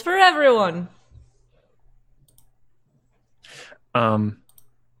rolls for everyone.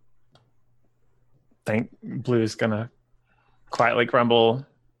 Think Blue's gonna quietly grumble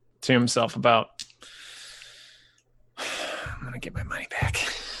to himself about, I'm gonna get my money back.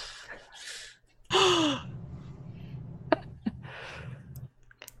 I'm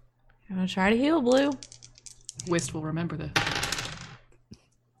gonna try to heal Blue. Whist will remember this.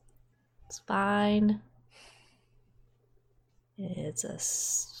 It's fine. It's a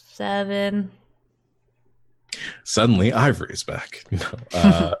 7. Suddenly, Ivory's back.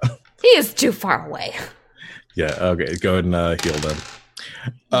 He is too far away. Yeah. Okay. Go ahead and heal them.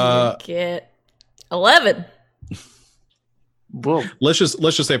 You get 11. Whoa. Let's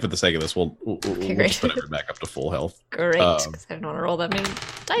just say for the sake of this, we'll Okay, just great. put it back up to full health. Great, because I don't want to roll that many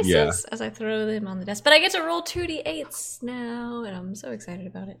dice as I throw them on the desk. But I get to roll 2d8s now, and I'm so excited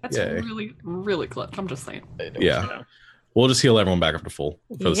about it. That's really, really clutch. I'm just saying. Yeah. We'll just heal everyone back up to full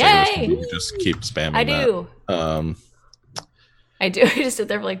for the sake of this. We'll just keep spamming. I do. That. I do. I just sit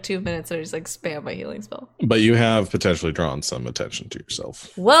there for like 2 minutes and I just like spam my healing spell. But you have potentially drawn some attention to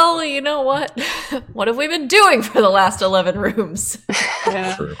yourself. Well, you know what? What have we been doing for the last 11 rooms?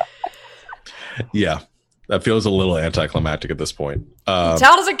 Yeah. True. Yeah. That feels a little anticlimactic at this point. Tal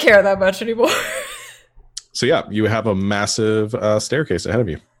doesn't care that much anymore. So yeah, you have a massive staircase ahead of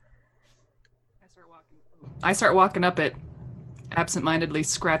you. I start walking up it, absentmindedly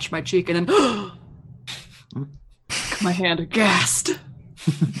scratch my cheek, and then my hand aghast.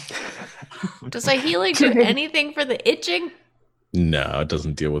 Does my healing do anything for the itching? No, it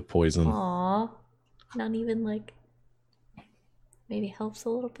doesn't deal with poison. Aw. Not even like maybe helps a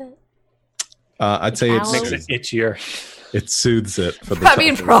little bit. I'd say it makes it itchier. It soothes it for the I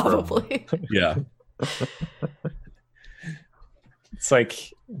mean, probably. Yeah. It's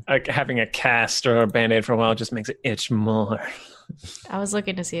like having a cast or a band-aid for a while just makes it itch more. I was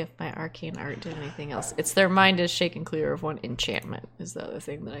looking to see if my arcane art did anything else. It's their mind is shaken clear of one enchantment is the other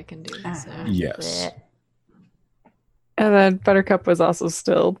thing that I can do. So. Yes. Blech. And then Buttercup was also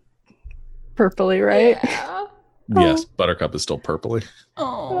still purpley, right? Yeah. Yes, Buttercup is still purpley.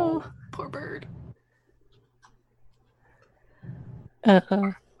 Oh, poor bird. I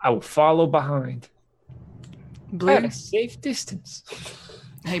will follow behind. Blue. At a safe distance.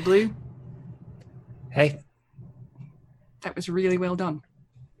 Hey, Blue. Hey. That was really well done.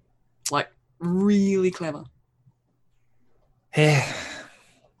 Like, really clever. It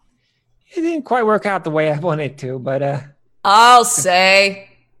didn't quite work out the way I wanted to, but I'll say.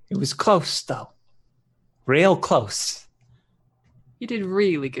 It was close, though. Real close. You did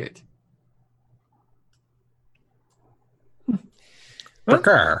really good.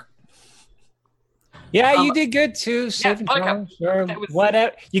 Huh? Yeah, you did good too. Safe yeah, and sure.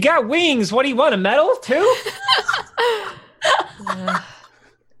 Whatever. You got wings. What do you want? A medal too?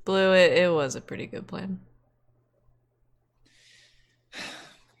 Blue, it was a pretty good plan. I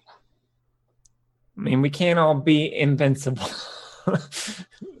mean, we can't all be invincible.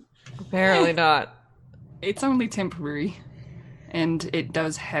 Apparently not. It's only temporary, and it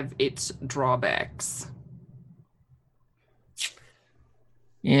does have its drawbacks.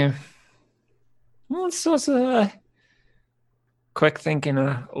 Yeah. Well, it's also quick thinking,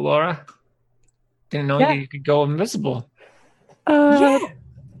 Laura. Didn't know you could go invisible. I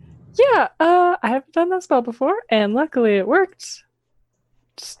haven't done that spell before, and luckily it worked.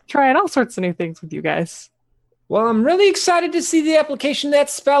 Just trying all sorts of new things with you guys. Well, I'm really excited to see the application of that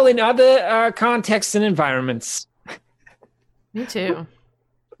spell in other contexts and environments. Me too.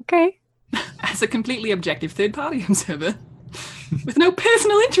 Okay. As a completely objective third-party observer, with no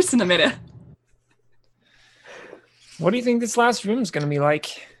personal interest in the matter. What do you think this last room is going to be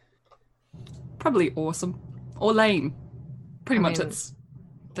like? Probably awesome. Or lame. Pretty much mean,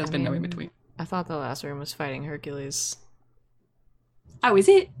 there's been no in between. I thought the last room was fighting Hercules. Oh, is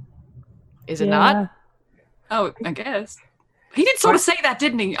it? Is it not? Oh, I guess. He did sort of say that,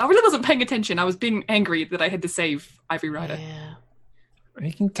 didn't he? I really wasn't paying attention. I was being angry that I had to save Ivory Rider. Yeah.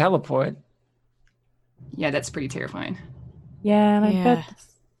 He can teleport. Yeah, that's pretty terrifying. Yeah, and I bet there's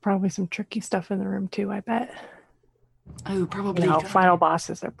probably some tricky stuff in the room too, I bet. Oh, probably. Final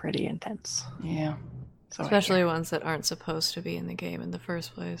bosses are pretty intense. Yeah. So especially ones that aren't supposed to be in the game in the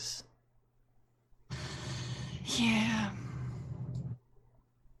first place. Yeah.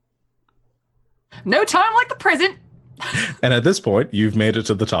 No time like the present. And at this point, you've made it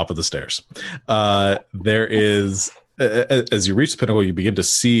to the top of the stairs. There is, as you reach the pinnacle, you begin to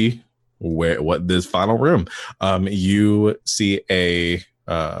see what this final room. You see a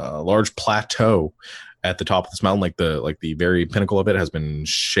large plateau at the top of this mountain, like the very pinnacle of it has been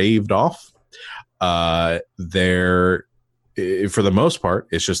shaved off. There for the most part,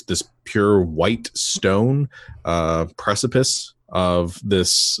 it's just this pure white stone precipice of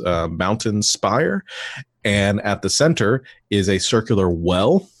this mountain spire, and at the center is a circular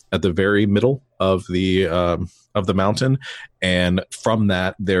well at the very middle of the mountain, and from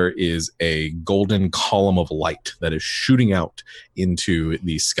that there is a golden column of light that is shooting out into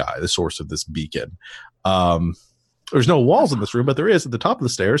the sky, the source of this beacon. There's no walls in this room, but there is at the top of the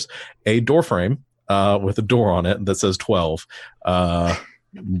stairs a door frame with a door on it that says 12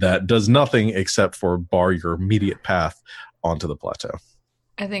 that does nothing except for bar your immediate path onto the plateau.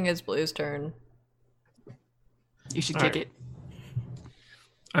 I think it's Blue's turn. You should kick it.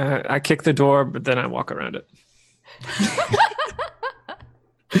 I kick the door, but then I walk around it.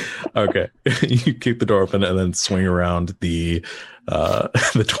 Okay. You kick the door open and then swing around the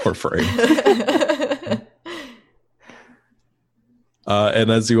door frame.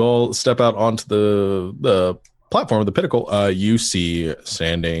 And as you all step out onto the platform of the pinnacle, you see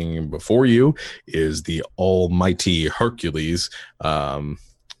standing before you is the almighty Hercules,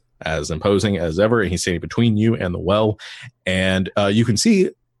 as imposing as ever, and he's standing between you and the well. And you can see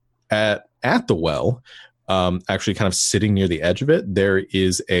at the well, actually kind of sitting near the edge of it, there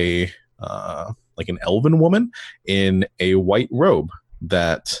is a like an elven woman in a white robe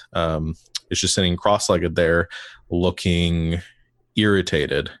that is just sitting cross-legged there, looking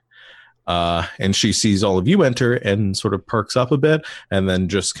irritated. And she sees all of you enter and sort of perks up a bit, and then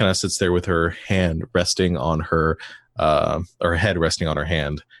just kind of sits there with her hand resting on her or head resting on her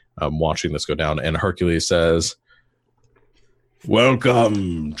hand, watching this go down. And Hercules says,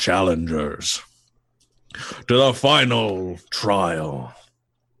 "Welcome, challengers, to the final trial.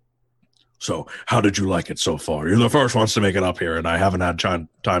 So, how did you like it so far? You're the first ones to make it up here, and I haven't had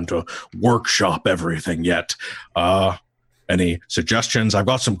time to workshop everything yet. Any suggestions? I've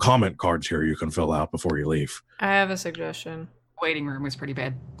got some comment cards here you can fill out before you leave." I have a suggestion. Waiting room was pretty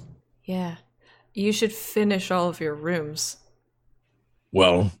bad. Yeah. You should finish all of your rooms.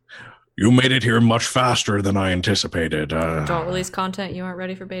 Well, you made it here much faster than I anticipated. Don't release content you aren't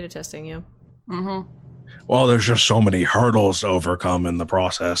ready for beta testing, you. Mm-hmm. Well, there's just so many hurdles to overcome in the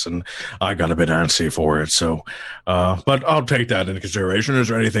process, and I got a bit antsy for it. So, but I'll take that into consideration. Is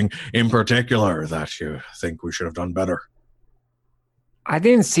there anything in particular that you think we should have done better? I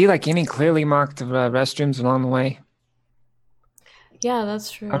didn't see like any clearly marked restrooms along the way. Yeah, that's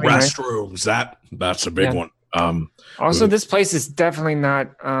true. Restrooms, that's a big one. Also, this place is definitely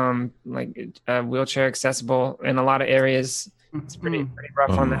not wheelchair accessible in a lot of areas. It's pretty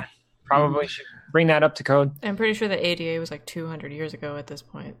rough on that. Probably should bring that up to code. I'm pretty sure the ADA was like 200 years ago at this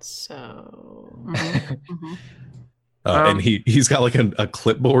point, so... And he's got like a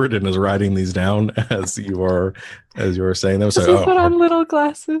clipboard and is writing these down as you were saying them. So put on little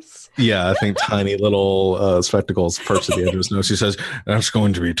glasses. Yeah, I think tiny little spectacles perched at the edge of his nose. He says, "That's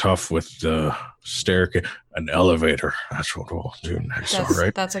going to be tough with the staircase, an elevator. That's what we'll do next." All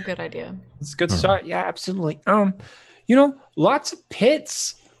right, that's a good idea. It's a good start. Yeah, absolutely. Lots of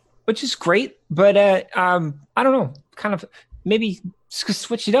pits, which is great, but I don't know, kind of maybe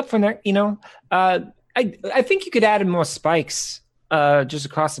switch it up from there. I think you could add in more spikes just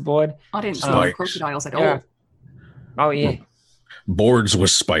across the board. I didn't see any crocodiles at all. Oh, yeah. Boards with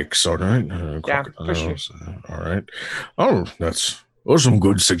spikes, all right? Yeah, for sure. All right. Oh, those are some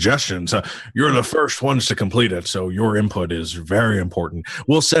good suggestions. You're the first ones to complete it, so your input is very important.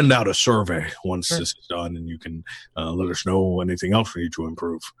 We'll send out a survey once this is done, and you can let us know anything else we need to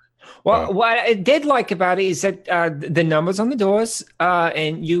improve. Well, what I did like about it is that the numbers on the doors,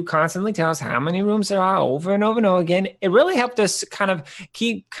 and you constantly tell us how many rooms there are over and over and over again. It really helped us kind of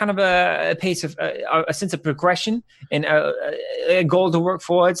keep kind of a pace of a sense of progression and a goal to work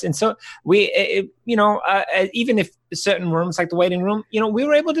towards. And so even if certain rooms like the waiting room, we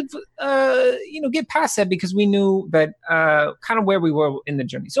were able to, get past that because we knew that kind of where we were in the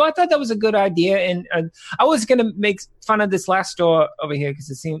journey. So I thought that was a good idea. And I was going to make fun of this last door over here because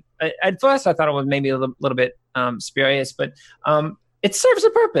it seemed, at first I thought it was maybe a little bit spurious, but it serves a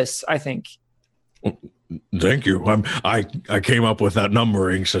purpose, I think. Thank you. I came up with that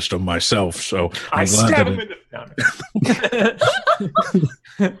numbering system myself, so I'm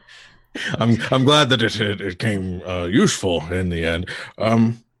glad that it came useful in the end.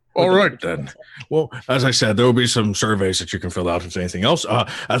 All right, then. Well, as I said, there will be some surveys that you can fill out if there's anything else.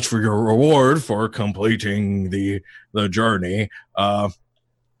 As for your reward for completing the journey,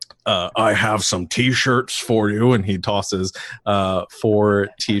 I have some T-shirts for you, and he tosses 4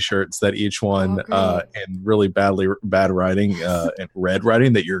 T-shirts that each one in really bad writing, and red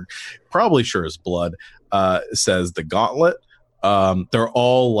writing that you're probably sure is blood, says the Gauntlet. They're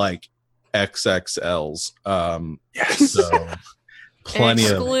all like XXLs. Yes. So plenty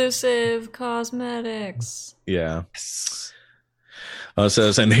Exclusive cosmetics. Yeah. It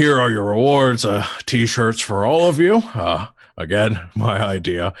says, and here are your rewards, t-shirts for all of you. Again, my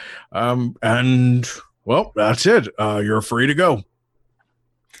idea. And well, that's it. You're free to go.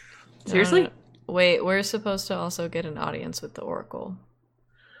 Seriously? Wait, we're supposed to also get an audience with the Oracle.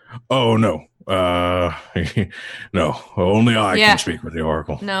 Oh, no. No, only I can speak with the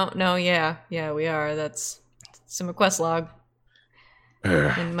Oracle. No, yeah, we are. That's in my quest log.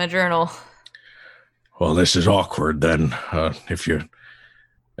 In my journal. Well, this is awkward then. If you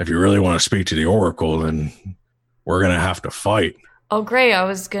really want to speak to the Oracle, then we're going to have to fight. Oh, great. I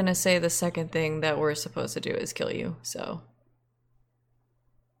was going to say the second thing that we're supposed to do is kill you, so.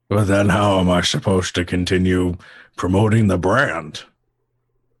 But then how am I supposed to continue promoting the brand?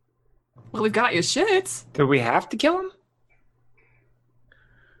 Well, we've got your shits. Do we have to kill him?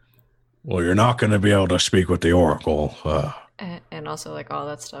 Well, you're not going to be able to speak with the Oracle. And also, like, all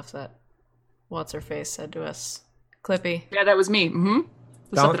that stuff that What's-Her-Face said to us. Clippy. Yeah, that was me. Mm-hmm.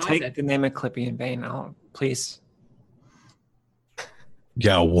 Don't take the name of Clippy in vain, please.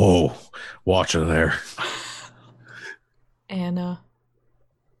 Yeah, whoa. Watch it there. Anna.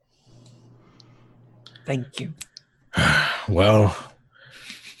 Thank you. Well,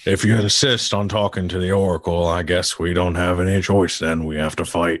 if you insist on talking to the Oracle, I guess we don't have any choice then. We have to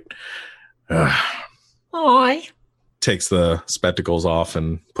fight. Oi. Takes the spectacles off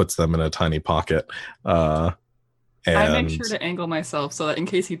and puts them in a tiny pocket. And I make sure to angle myself so that in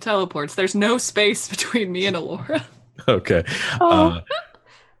case he teleports, there's no space between me and Alora. Okay.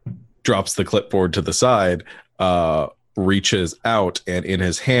 Drops the clipboard to the side, reaches out, and in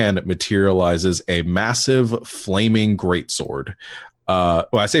his hand materializes a massive flaming greatsword.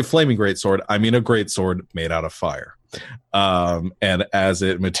 When I say flaming greatsword, I mean a greatsword made out of fire. And as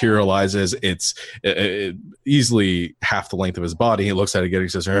it materializes, it's easily half the length of his body. He looks at it again. He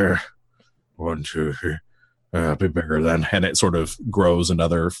says, 1, 2, 3. A bit bigger then. And it sort of grows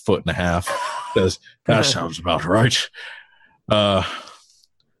another 1.5 feet. Says, that sounds about right.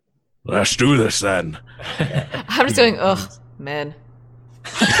 Let's do this then. I'm just going, ugh, man.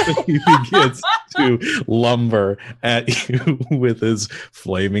 He begins to lumber at you with his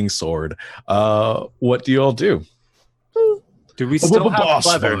flaming sword. What do you all do? Do we still have boss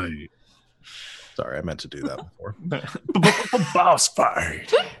leather? fight? Sorry, I meant to do that before. Boss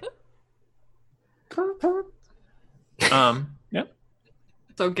fight. Yep.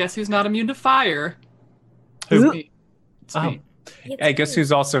 So guess who's not immune to fire? Who? It's me. It's Oh. me. I guess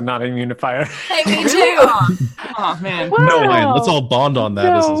who's also not immune to fire. Hey, me too. Oh, man. No way. Let's all bond on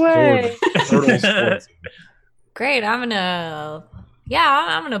that. No way. Turtles sports. Great, I'm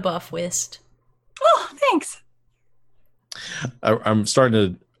gonna buff Whist. Oh, thanks. I'm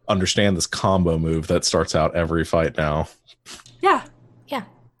starting to understand this combo move that starts out every fight now. Yeah. Yeah,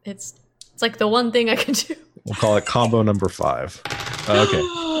 it's like the one thing I can do. We'll call it combo number 5. Okay.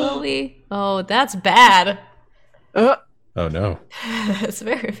 Will we? Oh, that's bad. Oh no. That's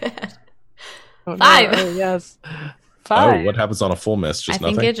very bad. Oh, no. 5. Oh, yes. 5. Oh, what happens on a full miss? Just I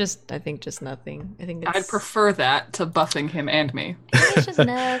think nothing. I think just nothing. I think I'd prefer that to buffing him and me. It's just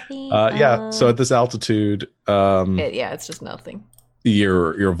nothing. Yeah. So at this altitude, it's just nothing.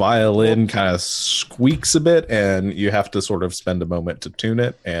 your violin kind of squeaks a bit, and you have to sort of spend a moment to tune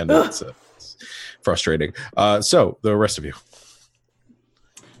it, and it's frustrating. So the rest of you.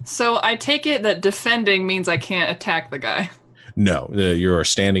 So I take it that defending means I can't attack the guy. No, you are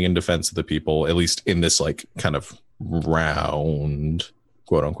standing in defense of the people, at least in this like kind of round,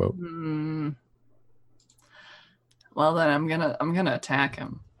 quote unquote. Well, then I'm gonna attack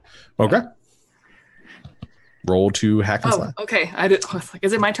him. Okay. Roll to hack and slash. Okay. I was like,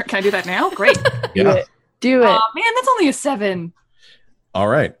 is it my turn? Can I do that now? Great. Yeah. Do it. Man, that's only a 7. All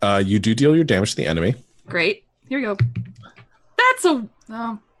right. You do deal your damage to the enemy. Great. Here we go. That's a.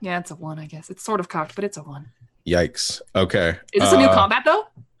 Yeah, it's a 1. I guess it's sort of cocked, but it's a 1. Yikes. Okay. Is this a new combat though?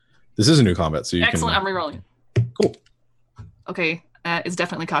 This is a new combat, so you Excellent. can. I'm rerolling. Cool. Okay, it's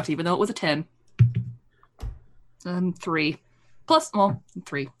definitely cocked, even though it was a 10. 3 plus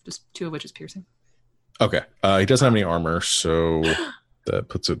 3, just 2 of which is piercing. Okay. He doesn't have any armor, so that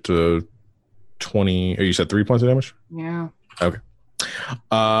puts it to 20. Or you said 3 points of damage? Yeah. Okay.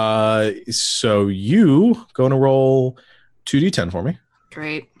 So you going to roll 2d10 for me?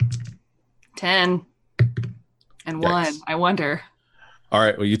 Great. 10 and 1. Yikes. I wonder. All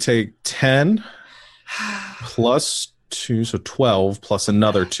right. Well, you take 10 plus 2, so 12 plus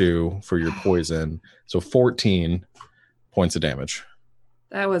another 2 for your poison, so 14 points of damage.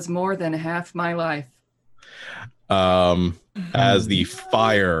 That was more than half my life. as the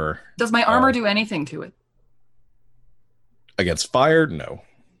fire Does my armor do anything to it? against fire. No.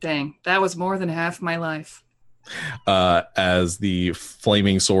 Dang, that was more than half my life. As the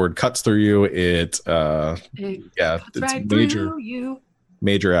flaming sword cuts through you, it's right major through you.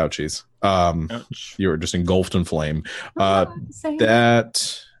 major ouchies. Ouch. You were just engulfed in flame. Same.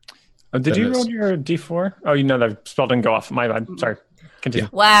 That Did you roll your D4? Oh, you know that spell didn't go off. My bad. Sorry. Continue.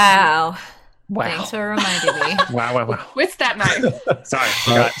 Wow. Wow. Thanks for reminding me. Wow. With that knife. Sorry.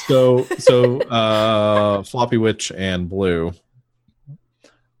 Forgot. so Floppy Witch and Blue.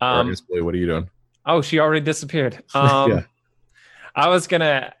 Or I guess Blue, what are you doing? Oh, she already disappeared. Yeah. I was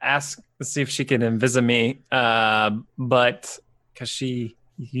gonna ask to see if she could invisi me, but because you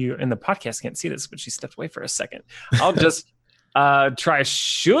in the podcast can't see this, but she stepped away for a second. I'll just try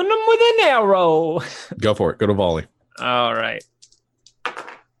shooting them with an arrow. Go for it. Go to volley. All right.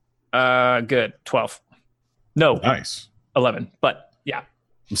 Good. 12. No, Nice. 11. But yeah.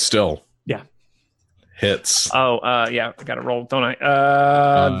 Still. Yeah. Hits. Oh, yeah. I got to roll, don't I?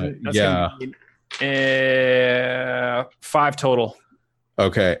 That's yeah. gonna be, 5 total.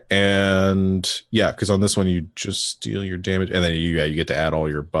 Okay, and yeah, because on this one you just steal your damage, and then you get to add all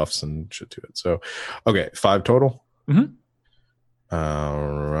your buffs and shit to it. So, okay, 5 total. Mhm.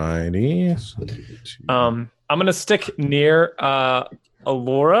 Alrighty. So, I'm gonna stick near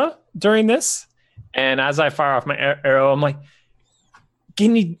Alora during this, and as I fire off my arrow, I'm like,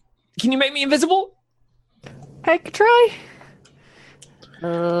 "Can you make me invisible?" I could try.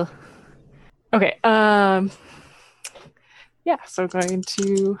 Okay. Yeah, so going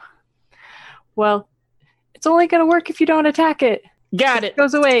to. Well, it's only going to work if you don't attack it. Got it.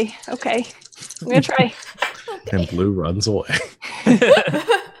 Goes away. Okay. I'm going to try. and Blue runs away.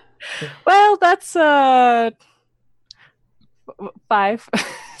 Well, that's 5.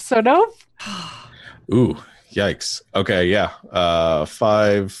 So no. Ooh, yikes. Okay, yeah.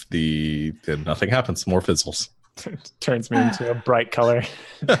 5. Then nothing happens. More fizzles. Turns me into a bright color.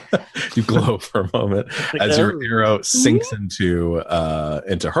 You glow for a moment as your arrow sinks into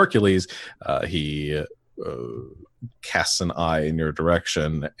Hercules. He casts an eye in your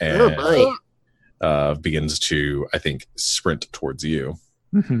direction and begins to, I think, sprint towards you.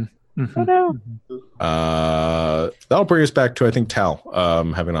 Mm-hmm. Oh no. That'll bring us back to, I think, Tal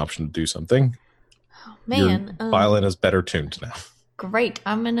having an option to do something. Oh, man. Your violin is better tuned now. Great.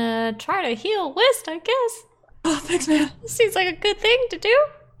 I'm gonna try to heal Whist, I guess. Oh, thanks, man. This seems like a good thing to do.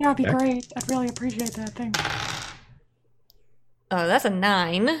 Yeah, it'd be Yeah. great. I'd really appreciate that thing. Oh, that's a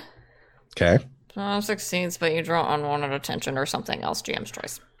 9. Okay. Succeeds, but you draw unwanted attention or something else. GM's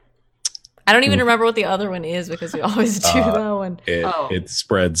choice. I don't even remember what the other one is because we always do that one. It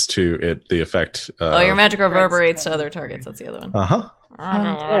spreads to it. The effect. Your magic reverberates to other targets. That's the other one. Uh-huh.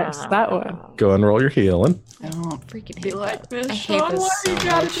 Yes, that one. Go and roll your healing. I don't Freaking be hate like that. this, I hate Sean. this Why so you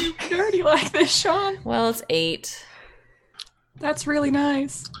gotta much. be dirty like this, Sean? Well, it's 8. That's really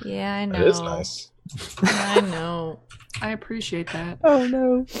nice. Yeah, I know. That is nice. I know. I appreciate that. Oh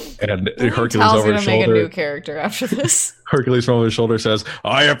no. And I think Hercules Tal's over gonna his make a shoulder. new character after this. Hercules from over his shoulder says,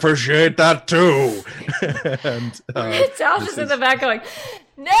 "I appreciate that too." and Tal's just in the back going,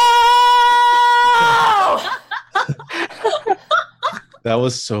 "No!" that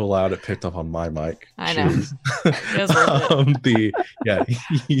was so loud it picked up on my mic. I know. Jeez. It was worth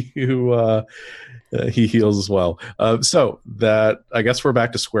it. He heals as well. So that I guess we're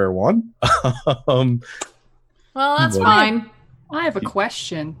back to square one. Well, that's Well, fine. I have a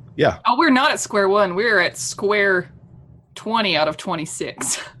question. Yeah. Oh, we're not at square one. We're at square 20 out of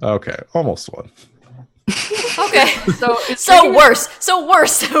 26. Okay, almost one. Okay. So it's So worse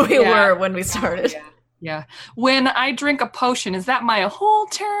than we Yeah. were when we started. Yeah. When I drink a potion, is that my whole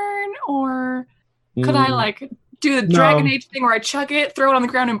turn, or could I like do the Dragon Age thing where I chug it, throw it on the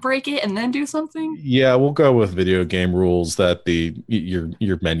ground, and break it, and then do something? Yeah, we'll go with video game rules that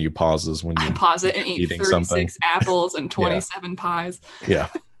your menu pauses when I you pause it and eat eating 36 something. apples and 27 pies. Yeah.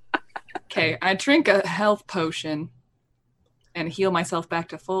 Okay, I drink a health potion and heal myself back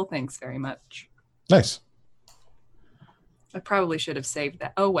to full. Thanks very much. Nice. I probably should have saved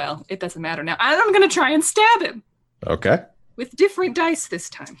that. Oh well, it doesn't matter now. I'm going to try and stab him Okay. with different dice this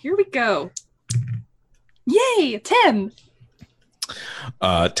time. Here we go. Yay, 10.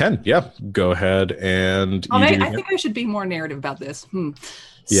 10. Yeah. Go ahead and Oh, you do I think I should be more narrative about this.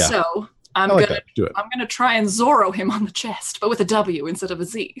 Yeah. So I I'm like gonna that. Do it. I'm gonna try and Zorro him on the chest, but with a W instead of a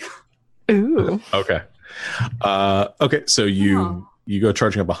Z. Ooh. Okay. Okay. So you go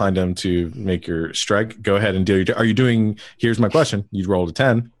charging up behind him to make your strike. Go ahead and deal your. Are you doing? Here's my question. You rolled a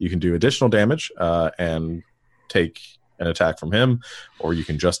 10. You can do additional damage and take an attack from him, or you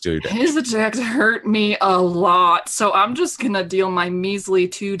can just deal your damage. His attacks hurt me a lot, so I'm just gonna deal my measly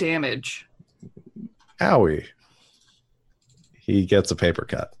 2 damage. Owie. He gets a paper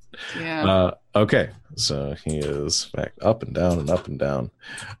cut. Yeah. Okay, so he is back up and down and up and down.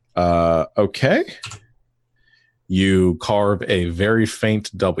 Okay. You carve a very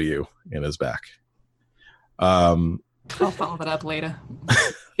faint W in his back. I'll follow that up later.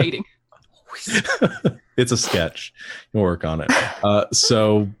 Hating. It's a sketch. You work on it.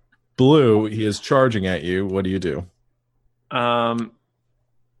 So, Blue, he is charging at you. What do you do? I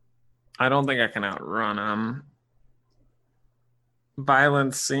don't think I can outrun him.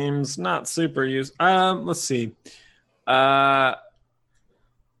 Violence seems not super used. Let's see.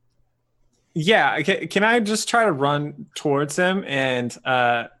 Yeah, can I just try to run towards him? And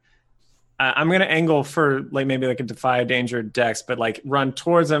I'm gonna angle for like maybe like a defy danger dex, but like run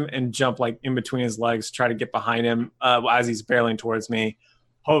towards him and jump like in between his legs, try to get behind him as he's barreling towards me.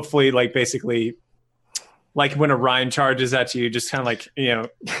 Hopefully, like basically, like when Orion charges at you, just kind of like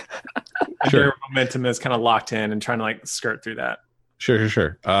your momentum is kind of locked in and trying to like skirt through that.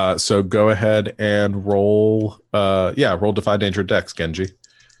 Sure. So go ahead and roll. Roll defy danger dex, Genji.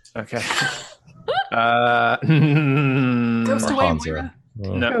 Okay. Ghost Or away, Hanzo. Moira.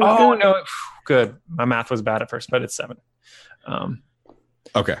 No. Oh no. Good. My math was bad at first, but it's 7.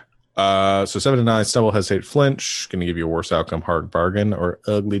 Okay. So 7 to 9, stumble, hesitate, flinch. Gonna give you a worse outcome, hard bargain, or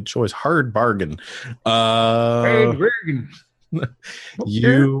ugly choice. Hard bargain.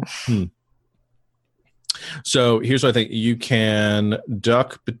 You. So here's what I think. You can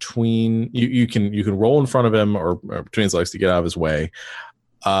duck between. You can roll in front of him or between his legs to get out of his way.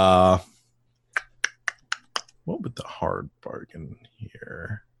 What would the hard bargain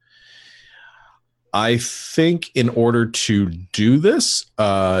here? I think in order to do this,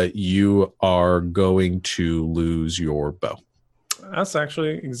 you are going to lose your bow. That's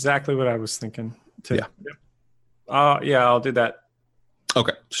actually exactly what I was thinking. Yeah. Yeah, I'll do that.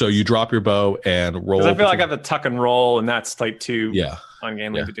 Okay, so you drop your bow and roll. Because I feel like I have the tuck and roll, and that's like too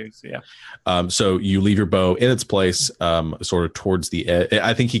ungainly Yeah. to do. So yeah. So you leave your bow in its place, sort of towards the edge.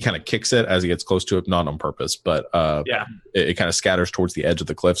 I think he kind of kicks it as he gets close to it, not on purpose, but it kind of scatters towards the edge of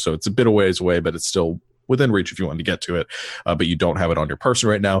the cliff. So it's a bit of ways away, but it's still within reach if you want to get to it. But you don't have it on your person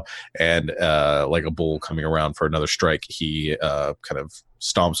right now. And like a bull coming around for another strike, he kind of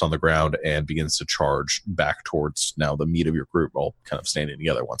stomps on the ground and begins to charge back towards now the meat of your group, all kind of standing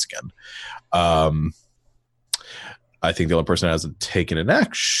together once again. I think the only person that hasn't taken an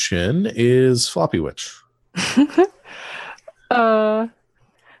action is Floppy Witch. I'm gonna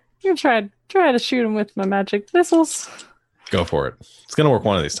try to shoot him with my magic missiles. Go for it. It's gonna work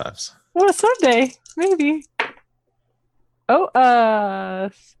one of these times. Well, someday, maybe. Oh,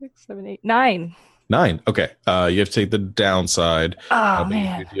 6, 7, 8, 9. 9. Okay. You have to take the downside. Oh but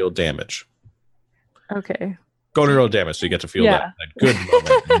man. you deal damage. Okay. Go to roll damage so you get to feel that good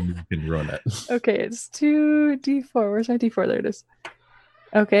moment and you can ruin it. Okay, it's 2d4. Where's my d4? There it is.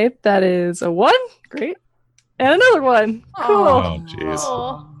 Okay, that is a 1. Great. And another 1. Cool. Oh, jeez.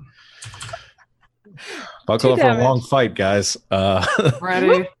 Buckle up for a long fight, guys.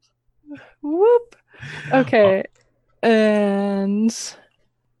 Ready? Whoop. Okay. And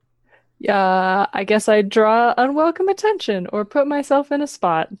I guess I draw unwelcome attention or put myself in a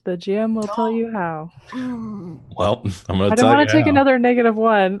spot. The GM will tell you how. Well, I'm going to tell you I don't want to take how. another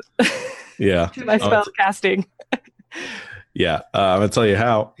 -1. Yeah. To my spell casting. Yeah, I'm going to tell you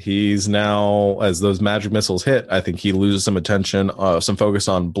how. He's now, as those magic missiles hit, I think he loses some attention, some focus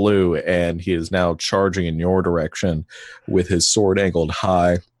on Blue, and he is now charging in your direction with his sword angled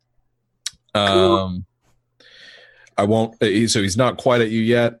high. Cool. I won't. So he's not quite at you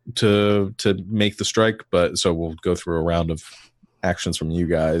yet to make the strike, but so we'll go through a round of actions from you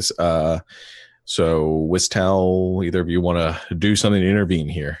guys. So Wistal, either of you want to do something to intervene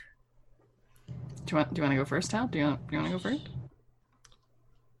here? Do you want to go first, Tal? Do you want to go first?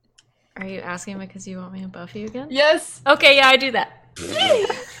 Are you asking because you want me to buff you again? Yes. Okay, yeah, I do that.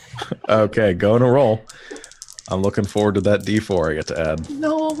 Okay, go on a roll. I'm looking forward to that D4 I get to add.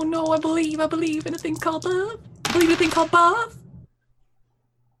 No, I believe in a thing called buff. I believe in a thing called buff.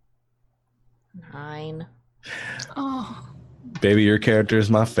 9. Oh. Baby, your character is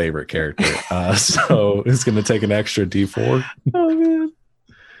my favorite character. So it's going to take an extra D4 Oh man.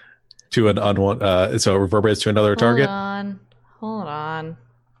 to an unwanted. So it reverberates to another target, Hold on.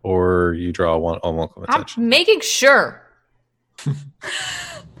 or you draw one unwelcome attention. I'm making sure.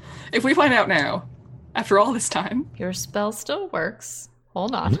 If we find out now, after all this time, Your spell still works.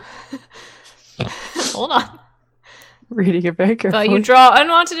 Hold on. Hold on. Reading it very carefully. But you draw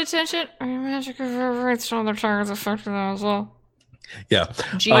unwanted attention, or your magic reverberates on their targets affected as well. Yeah.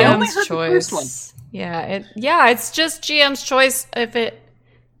 I only GM's heard the first one. choice. Yeah, it's just GM's choice if it.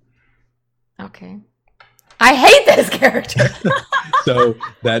 Okay. I hate this character. So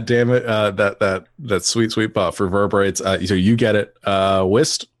that that sweet buff reverberates. So you get it,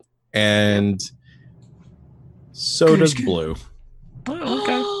 Whist, and so does Blue. Oh,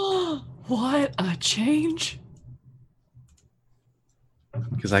 okay. What a change.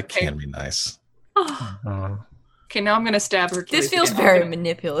 Because I can be nice. Okay, now I'm gonna stab her. This feels very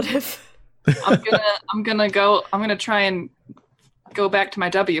manipulative. I'm gonna try and go back to my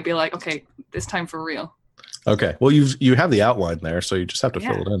W. Be like, okay, this time for real. Okay. Well, you have the outline there, so you just have to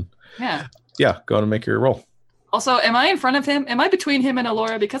fill it in. Yeah. Yeah. Go on and make your roll. Also, am I in front of him? Am I between him and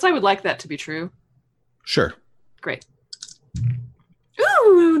Alora? Because I would like that to be true. Sure. Great.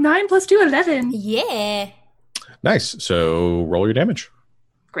 Ooh, 9 + 2, 11. Yeah. Nice. So roll your damage.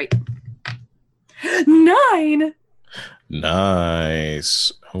 Great. 9.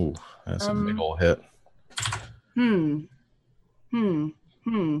 Nice. Oh, that's a big ol' hit. Do I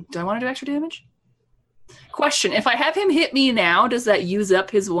want to do extra damage? Question: if I have him hit me now, does that use up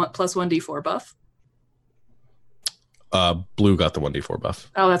his +1d4 buff? Blue got the 1d4 buff.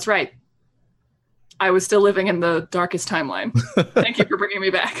 Oh, that's right. I was still living in the darkest timeline. Thank you for bringing me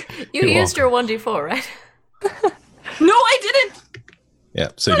back. You used your 1d4, right? No, I didn't.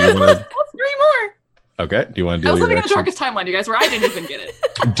 Yeah. So do you want to? That's 3 more. Okay. Do you want to I deal was your living in the extra? darkest timeline, you guys, where I didn't even get it.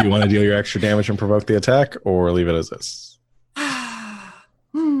 Do you want to deal your extra damage and provoke the attack, or leave it as this?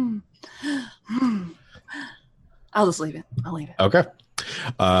 I'll just leave it. I'll leave it. Okay.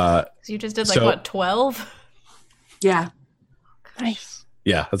 So you just did 12? Yeah. Nice.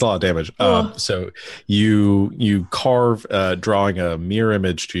 Yeah, that's a lot of damage. So you carve, drawing a mirror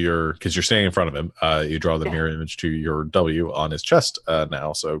image to your, because you're standing in front of him. You draw the mirror image to your W on his chest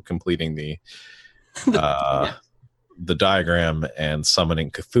now. So completing the the diagram and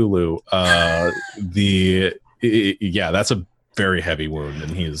summoning Cthulhu. That's a very heavy wound,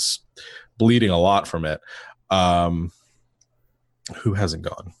 and he is bleeding a lot from it. Who hasn't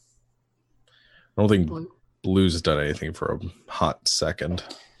gone? I don't think Blue's done anything for a hot second.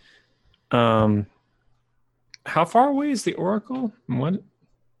 How far away is the Oracle? What?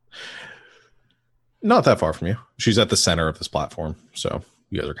 Not that far from you. She's at the center of this platform, so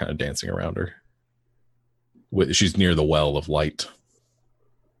you guys are kind of dancing around her. She's near the well of light.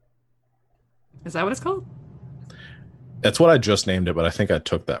 Is that what it's called? That's what I just named it, but I think I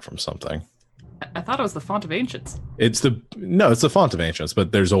took that from something. I thought it was the Font of Ancients. It's the Font of Ancients,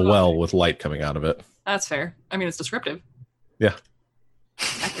 but there's a well with light coming out of it. That's fair. I mean, it's descriptive. Yeah.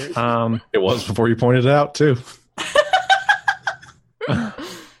 Accurate. It was before you pointed it out too.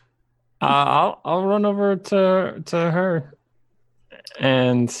 I'll run over to her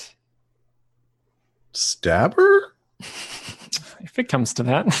and stab her if it comes to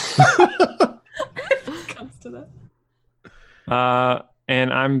that.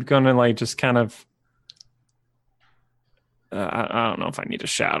 And I'm gonna just kind of I don't know if I need to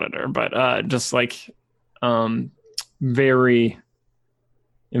shout at her, but just very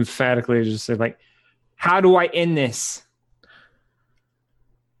emphatically just say how do I end this?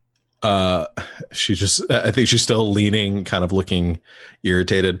 She just, I think she's still leaning, kind of looking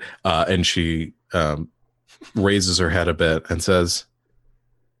irritated, and she raises her head a bit and says,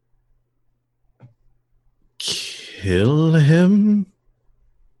 "Kill him?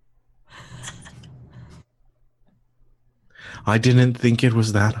 I didn't think it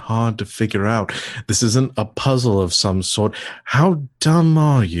was that hard to figure out. This isn't a puzzle of some sort. How dumb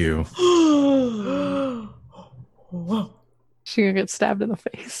are you?" She gonna get stabbed in the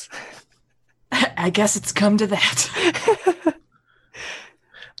face. I guess it's come to that.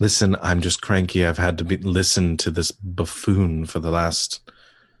 Listen, I'm just cranky. I've had to listen to this buffoon for the last,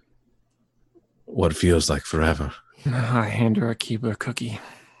 what feels like forever. I hand her a Keebler cookie.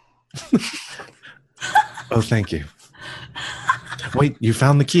 Oh, thank you. Wait, you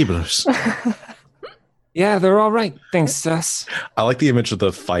found the Keeblers? Yeah, they're all right. Thanks, Sus. I like the image of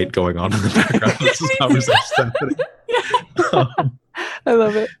the fight going on in the background. This is conversation's happening. I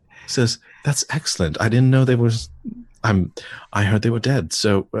love it. Says, "That's excellent. I didn't know they was. I heard they were dead.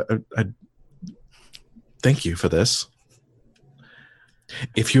 So, thank you for this.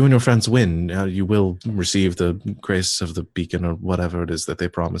 If you and your friends win, you will receive the grace of the beacon or whatever it is that they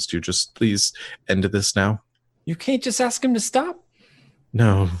promised you. Just please end this now." You can't just ask him to stop?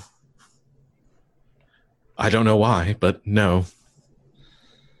 No. I don't know why, but no.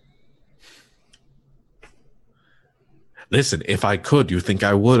 Listen, if I could, you think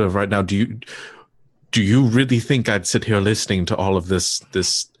I would have right now. Do you really think I'd sit here listening to all of this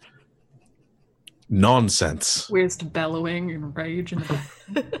nonsense? Whist bellowing in rage in the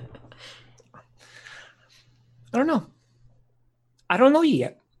back. I don't know. I don't know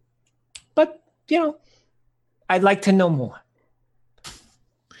yet. But, I'd like to know more.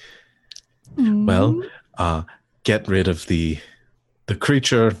 Well, get rid of the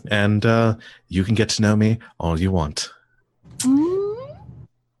creature, and you can get to know me all you want.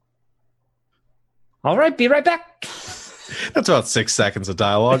 All right, be right back. That's about 6 seconds of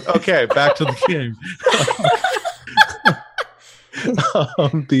dialogue. Okay, back to the game.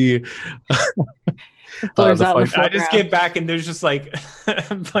 I just get back and there's just like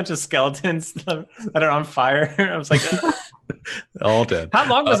a bunch of skeletons that are on fire. I was like, all dead. How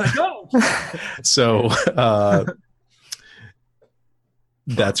long does it go? So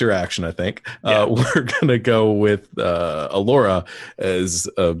that's your action, I think. We're gonna go with Alora as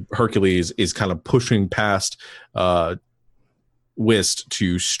Hercules is kind of pushing past Whist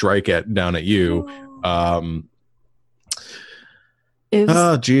to strike down at you.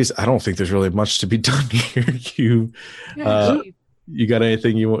 Geez, I don't think there's really much to be done here. You got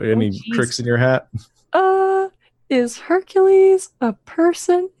anything any tricks in your hat? Is Hercules a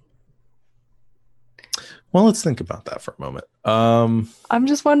person? Well, let's think about that for a moment. I'm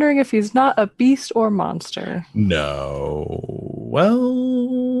just wondering if he's not a beast or monster. No.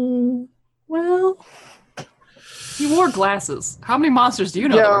 Well. He wore glasses. How many monsters do you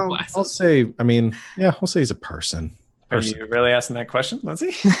know that wear glasses? I'll say he's a person. Are you really asking that question,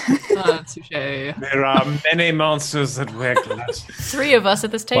 Lindsay? Touche. There are many monsters that wear glasses. 3 of us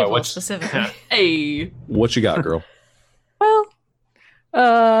at this table, specifically. Hey. What you got, girl?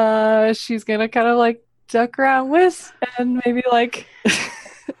 Well, she's gonna kind of like duck around Whis and maybe like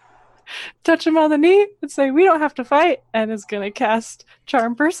touch him on the knee and say, "We don't have to fight," and is gonna cast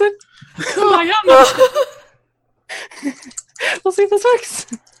Charm Person. Oh my god! We'll see if this works.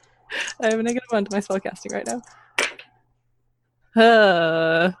 I have a -1 to my spell casting right now.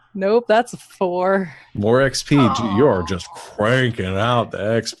 Nope, that's a 4. More XP. Gee, you are just cranking out the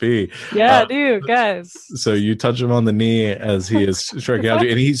XP. Yeah, dude, guys. So you touch him on the knee as he is striking out,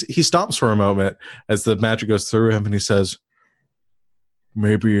 and he stops for a moment as the magic goes through him, and he says,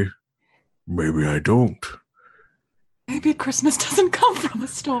 "Maybe I don't. Maybe Christmas doesn't come from a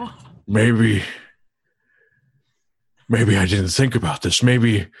store. Maybe I didn't think about this.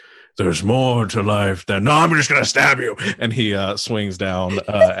 Maybe there's more to life than, no, I'm just going to stab you." And he swings down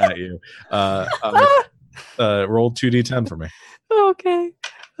at you. Roll 2d10 for me. Okay.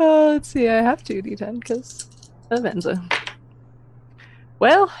 Let's see. I have 2d10 because of Enza.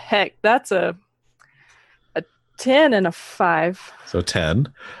 Well, heck, that's a 10 and a 5. So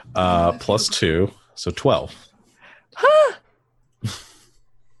 10 plus 2, so 12.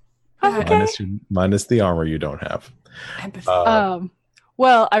 Okay. Minus the armor you don't have.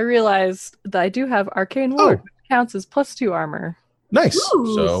 Well, I realized that I do have Arcane Ward, which counts as +2 armor. Nice.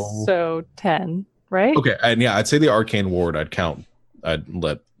 Ooh. So 10, right? Okay, and yeah, I'd say the Arcane Ward I'd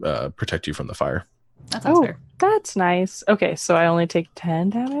let protect you from the fire. That sounds fair. That's nice. Okay, so I only take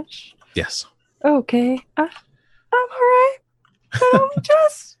 10 damage? Yes. Okay. I'm alright. But only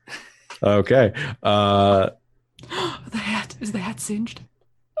just. Okay. Is the hat singed?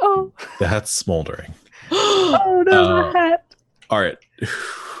 Oh. The hat's smoldering. Oh no, the hat. All right,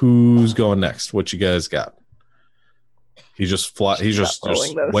 who's going next? What you guys got? He's just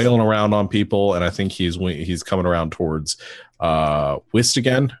wailing around on people, and I think he's coming around towards Whist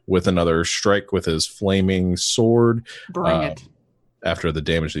again with another strike with his flaming sword. Bring it. After the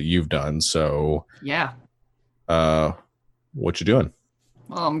damage that you've done. So yeah. What you doing?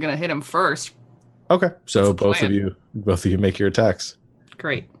 Well, I'm gonna hit him first. Okay, so both of you make your attacks.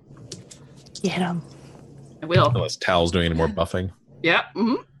 Great. Get him. I will. Unless Tal's doing any more buffing. Yeah.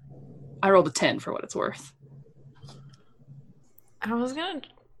 Mm-hmm. I rolled a 10 for what it's worth. I was gonna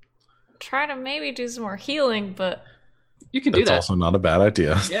try to maybe do some more healing, but you can do that. That's also not a bad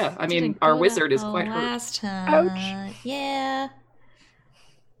idea. Yeah, I mean, our wizard is quite hurt. Last time. Ouch. Yeah,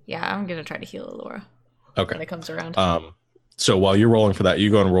 I'm gonna try to heal Alora. Okay. When it comes around. So while you're rolling for that, you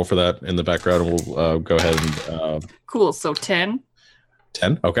go and roll for that in the background, and we'll go ahead and. Cool. So 10.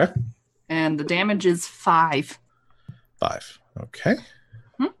 10. Okay. And the damage is 5. 5. Okay.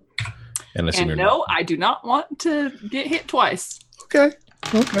 And no, I do not want to get hit twice. Okay.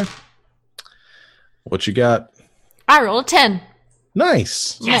 What you got? I rolled a 10.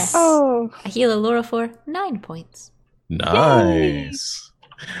 Nice. Yes. Oh. I heal Alora for 9 points. Nice.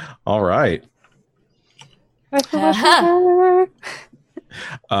 Yay. All right.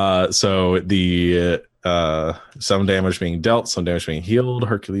 So So the Some damage being dealt, some damage being healed.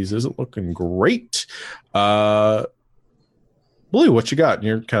 Hercules isn't looking great. Blue, what you got?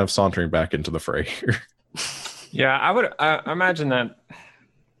 You're kind of sauntering back into the fray here. Yeah, I imagine that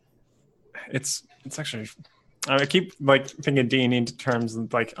it's actually. I keep like thinking D&D in terms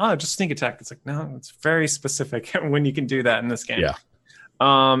of like, oh, just sneak attack. It's like, no, it's very specific when you can do that in this game. Yeah.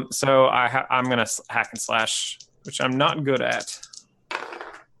 So I'm gonna hack and slash, which I'm not good at.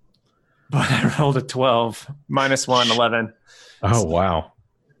 But I rolled a 12, -1, 11. Oh wow!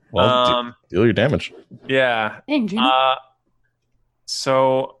 Well, deal your damage. Yeah. Dang, Gina.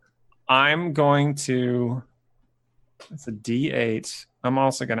 So I'm going to. It's a D8. I'm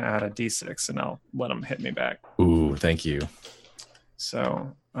also going to add a D6, and I'll let them hit me back. Ooh, thank you.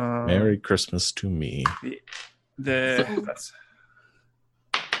 So Merry Christmas to me. That's,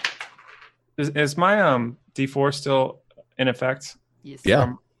 is my D4 still in effect? Yes.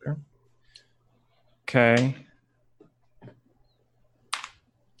 Yeah. Okay.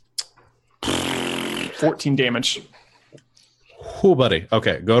 14 damage. Cool, buddy.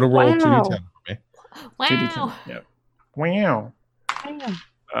 Okay, go to roll Wow. 2d10 for me. Wow. 2d10. Yep. Wow.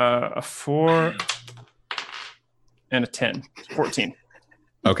 A 4 and a 10. 14.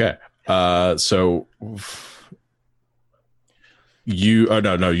 Okay. So you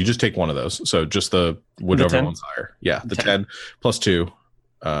no, you just take one of those. So just the whichever 10? one's higher. Yeah, the 10. 10 plus 2.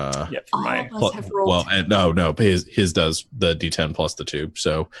 Yep, for my All of us have rolled. No, his does the D10 plus the 2.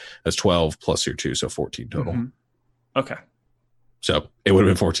 So that's 12 plus your 2, so 14 total. Mhm. Okay. So it would have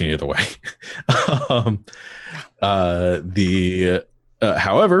been 14 either way.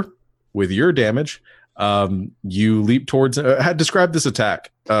 However, with your damage, you leap towards. Describe this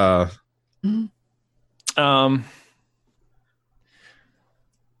attack. Okay,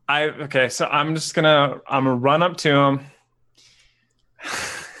 so I'm gonna run up to him,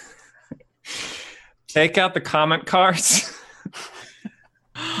 take out the comment cards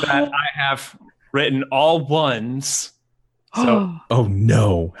that I have written all ones. So Oh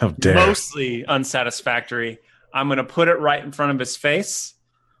no! How dare! mostly unsatisfactory. I'm gonna put it right in front of his face,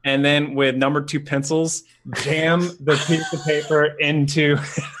 and then with number 2 pencils, jam the piece of paper into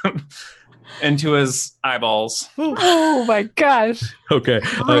his eyeballs. Oh my gosh. Okay,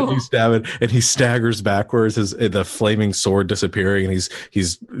 you stab it, and he staggers backwards. The flaming sword disappearing, and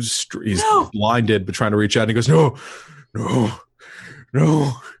he's blinded, but trying to reach out. And he goes, "No,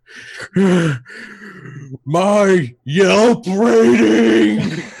 my Yelp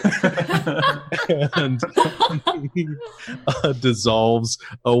rating." And he dissolves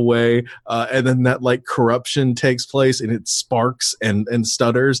away, and then that like corruption takes place, and it sparks and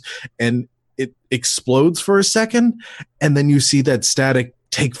stutters, and it explodes for a second, and then you see that static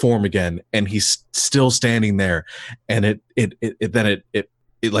take form again, and he's still standing there, and it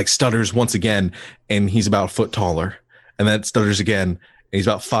like stutters once again, and he's about a foot taller, and then it stutters again, and he's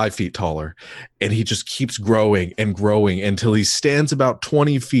about 5 feet taller, and he just keeps growing and growing until he stands about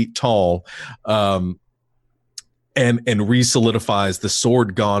 20 feet tall, and re-solidifies, the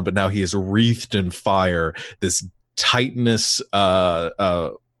sword gone, but now he is wreathed in fire, this titanous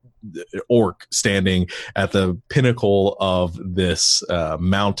orc standing at the pinnacle of this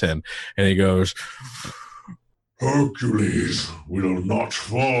mountain, and he goes, Hercules will not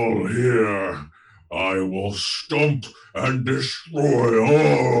fall here. I will stomp and destroy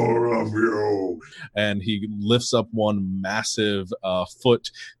all of you. and he lifts up one massive foot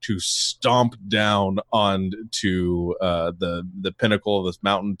to stomp down onto the pinnacle of this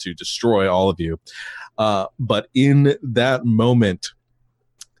mountain to destroy all of you. But in that moment,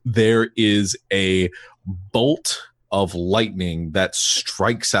 there is a bolt of lightning that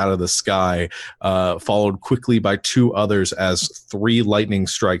strikes out of the sky, followed quickly by 2 others as 3 lightning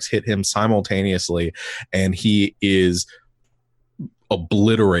strikes hit him simultaneously, and he is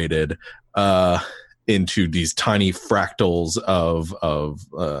obliterated into these tiny fractals of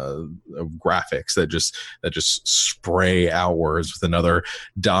graphics that just spray outwards with another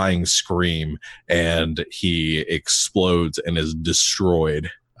dying scream, and he explodes and is destroyed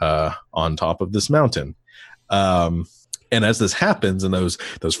on top of this mountain. And as this happens, and those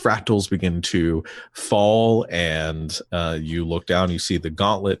fractals begin to fall, and you look down, you see the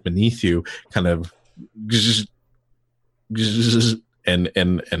gauntlet beneath you kind of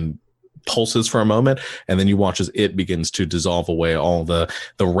and pulses for a moment, and then you watch as it begins to dissolve away. All the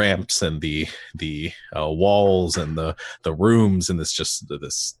ramps and the walls and the rooms and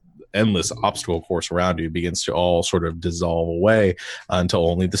this endless obstacle course around you begins to all sort of dissolve away until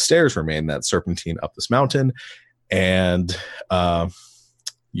only the stairs remain that serpentine up this mountain. And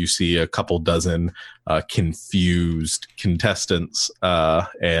you see a couple dozen confused contestants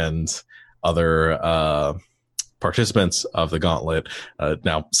and other participants of the gauntlet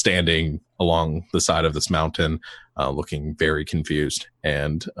now standing along the side of this mountain, looking very confused,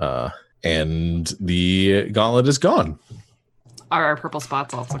 and the gauntlet is gone. Are our purple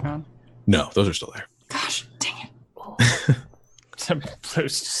spots also gone? No, those are still there. Gosh, dang it.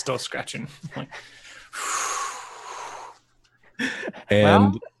 Blue's still scratching.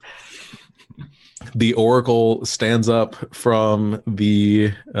 And the oracle stands up from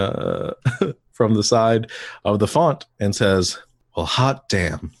the from the side of the font and says, "Well, hot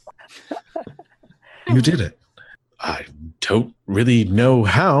damn, you did it. I don't really know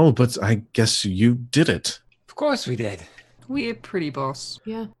how, but I guess you did it." Of course we did. We're pretty boss.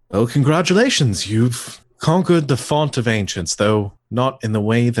 Yeah. Well, congratulations. You've conquered the Font of Ancients, though not in the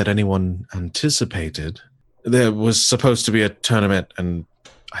way that anyone anticipated. There was supposed to be a tournament, and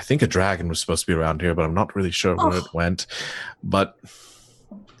I think a dragon was supposed to be around here, but I'm not really sure where it went. But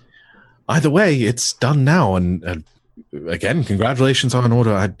either way, it's done now, and again, congratulations on an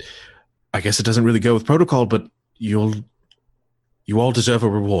order. I guess it doesn't really go with protocol, but you all deserve a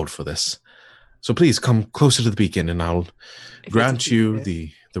reward for this. So please come closer to the beacon, and I'll grant you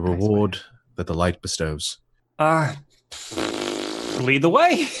the reward that the light bestows. Lead the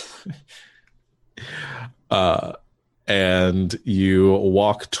way. And you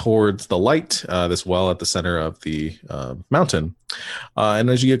walk towards the light, this well at the center of the mountain. And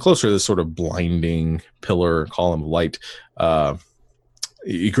as you get closer, this sort of blinding pillar column of light,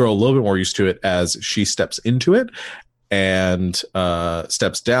 you grow a little bit more used to it as she steps into it and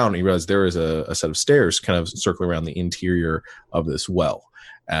steps down. And you realize there is a set of stairs kind of circling around the interior of this well.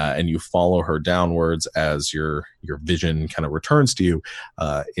 And you follow her downwards as your vision kind of returns to you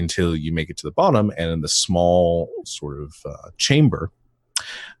until you make it to the bottom. And in the small sort of chamber,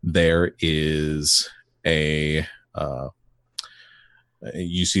 there is you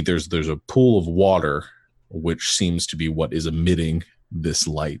see there's a pool of water, which seems to be what is emitting this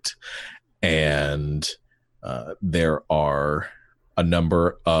light. And there are a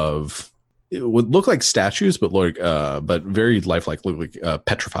number of, it would look like statues, but very lifelike, look like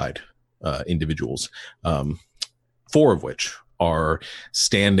petrified individuals. 4 of which are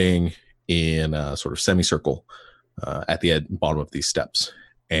standing in a sort of semicircle at the bottom of these steps,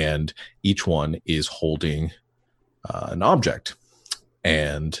 and each one is holding an object.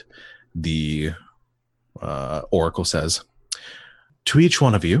 And the oracle says, "To each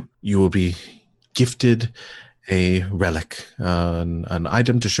one of you, you will be gifted a relic, an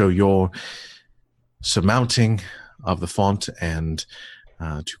item to show your surmounting of the font and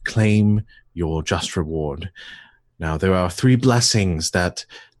to claim your just reward. Now, there are 3 blessings that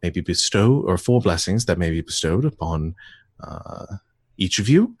may be bestowed, or 4 blessings that may be bestowed upon each of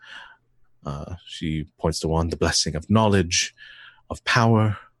you." She points to one: the blessing of knowledge, of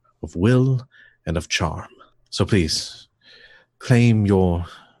power, of will, and of charm. So please, claim your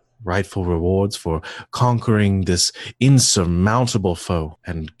rightful rewards for conquering this insurmountable foe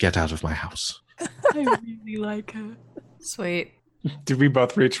and get out of my house. I really like her. Sweet. Did we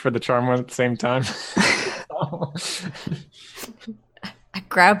both reach for the charm one at the same time? I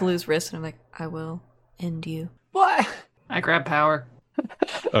grab Blue's wrist and I'm like, I will end you. What? I grab power.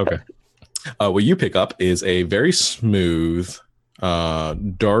 Okay. What you pick up is a very smooth,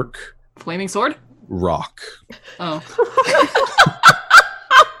 dark Flaming sword? rock. Oh.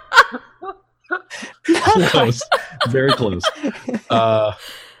 Close. Very close.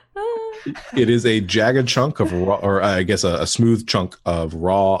 It is a jagged chunk of raw, or I guess a smooth chunk of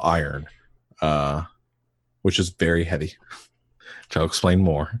raw iron, which is very heavy. Which I'll explain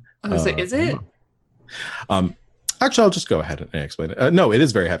more. Oh, is it? Actually, I'll just go ahead and explain it. No, it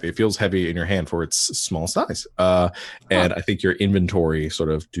is very heavy. It feels heavy in your hand for its small size. And I think your inventory sort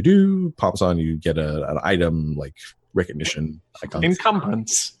of pops on. You get an item like recognition icon.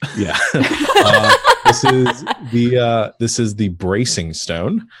 Encumbrance. Yeah. This is the bracing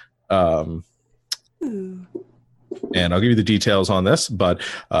stone. And I'll give you the details on this, but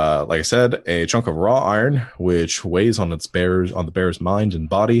like I said, a chunk of raw iron which weighs on the bearer's mind and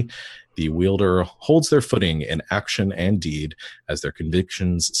body. The wielder holds their footing in action and deed as their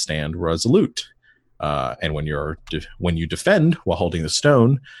convictions stand resolute. And when you defend while holding the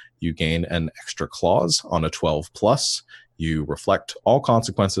stone, you gain an extra clause on a 12+. You reflect all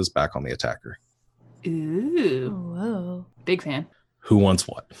consequences back on the attacker. Ooh. Whoa. Big fan. Who wants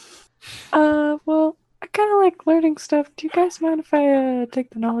what? Well, I kind of like learning stuff. Do you guys mind if I take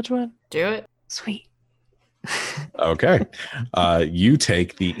the knowledge one? Do it. Sweet. Okay. You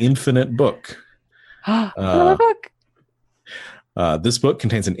take the Infinite Book. Another book. This book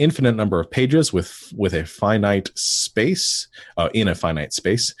contains an infinite number of pages with a finite space, in a finite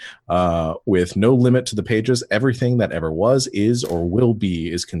space, with no limit to the pages. Everything that ever was, is, or will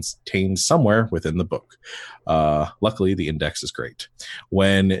be is contained somewhere within the book. Luckily, the index is great.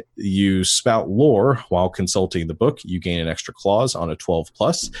 When you spout lore while consulting the book, you gain an extra clause on a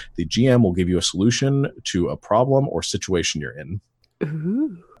 12+. The GM will give you a solution to a problem or situation you're in.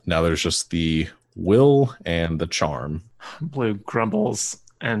 Ooh. Now there's just the will and the charm. Blue grumbles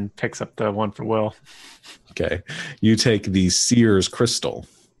and picks up the one for Will. Okay. You take the Seer's Crystal,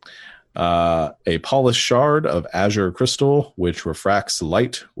 a polished shard of azure crystal, which refracts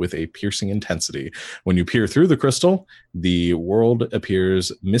light with a piercing intensity. When you peer through the crystal, the world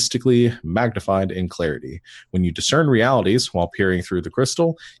appears mystically magnified in clarity. When you discern realities while peering through the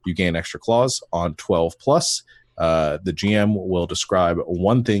crystal, you gain extra clause on 12+. The GM will describe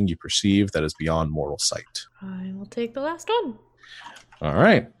one thing you perceive that is beyond mortal sight. I will take the last one. All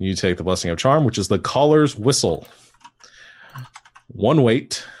right. You take the Blessing of Charm, which is the Caller's Whistle. 1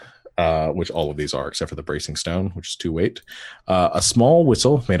 weight, which all of these are except for the Bracing Stone, which is 2 weight. A small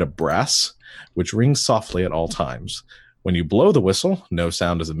whistle made of brass, which rings softly at all times. When you blow the whistle, no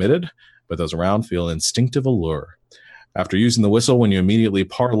sound is emitted, but those around feel instinctive allure. After using the whistle, when you immediately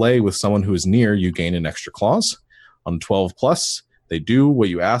parlay with someone who is near, you gain an extra clause. On 12+, they do what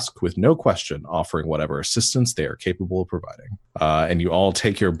you ask with no question, offering whatever assistance they are capable of providing. And you all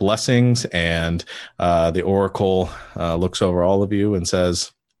take your blessings, and the Oracle looks over all of you and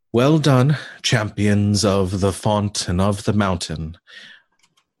says, "Well done, champions of the font and of the mountain.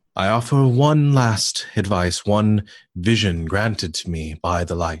 I offer one last advice, one vision granted to me by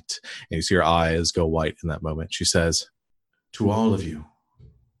the light." And you see her eyes go white in that moment. She says, "To all of you,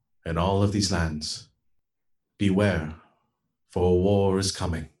 and all of these lands, beware, for a war is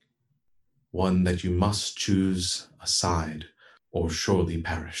coming, one that you must choose a side or surely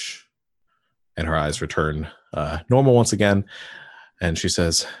perish." And her eyes return normal once again, and she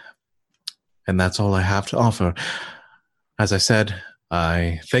says, "And that's all I have to offer. As I said,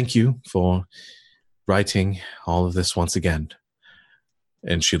 I thank you for writing all of this once again."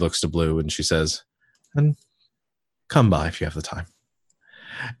 And she looks to Blue and she says, "And come by if you have the time."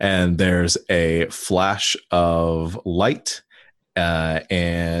 And there's a flash of light,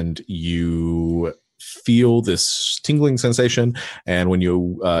 and you feel this tingling sensation. And when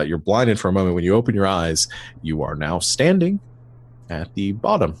you're blinded for a moment, when you open your eyes, you are now standing at the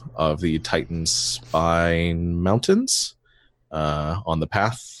bottom of the Titan Spine Mountains, on the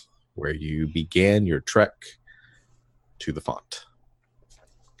path where you began your trek to the font.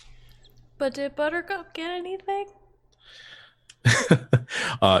 But did Buttercup get anything?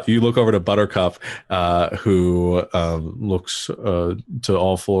 You look over to Buttercup, who looks to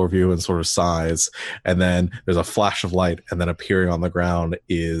all 4 of you and sort of sighs, and then there's a flash of light, and then appearing on the ground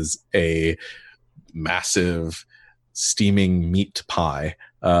is a massive steaming meat pie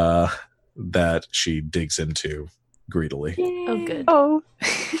that she digs into greedily. Yay. Oh, good. Oh.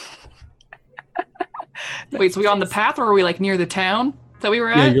 Wait, so we on the path, or are we like near the town that we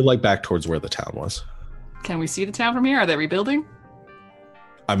were at? Yeah, you're like back towards where the town was. Can we see the town from here? Are they rebuilding?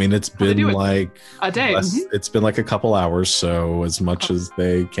 I mean, it's been like a day. It's been like a couple hours, so as much as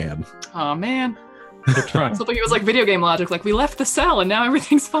they can. Oh man, they're trying. Something it was like video game logic. Like we left the cell and now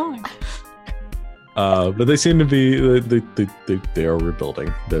everything's fine. But they seem to be they are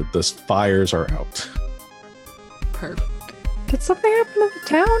rebuilding. The fires are out. Perfect. Did something happen to the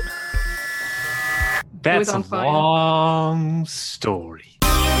town? That's on a fire. long story.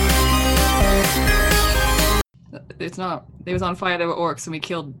 It's not. They was on fire. They were orcs, and we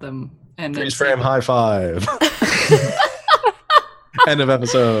killed them. And then Freeze frame high five. End of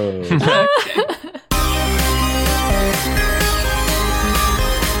episode. Okay.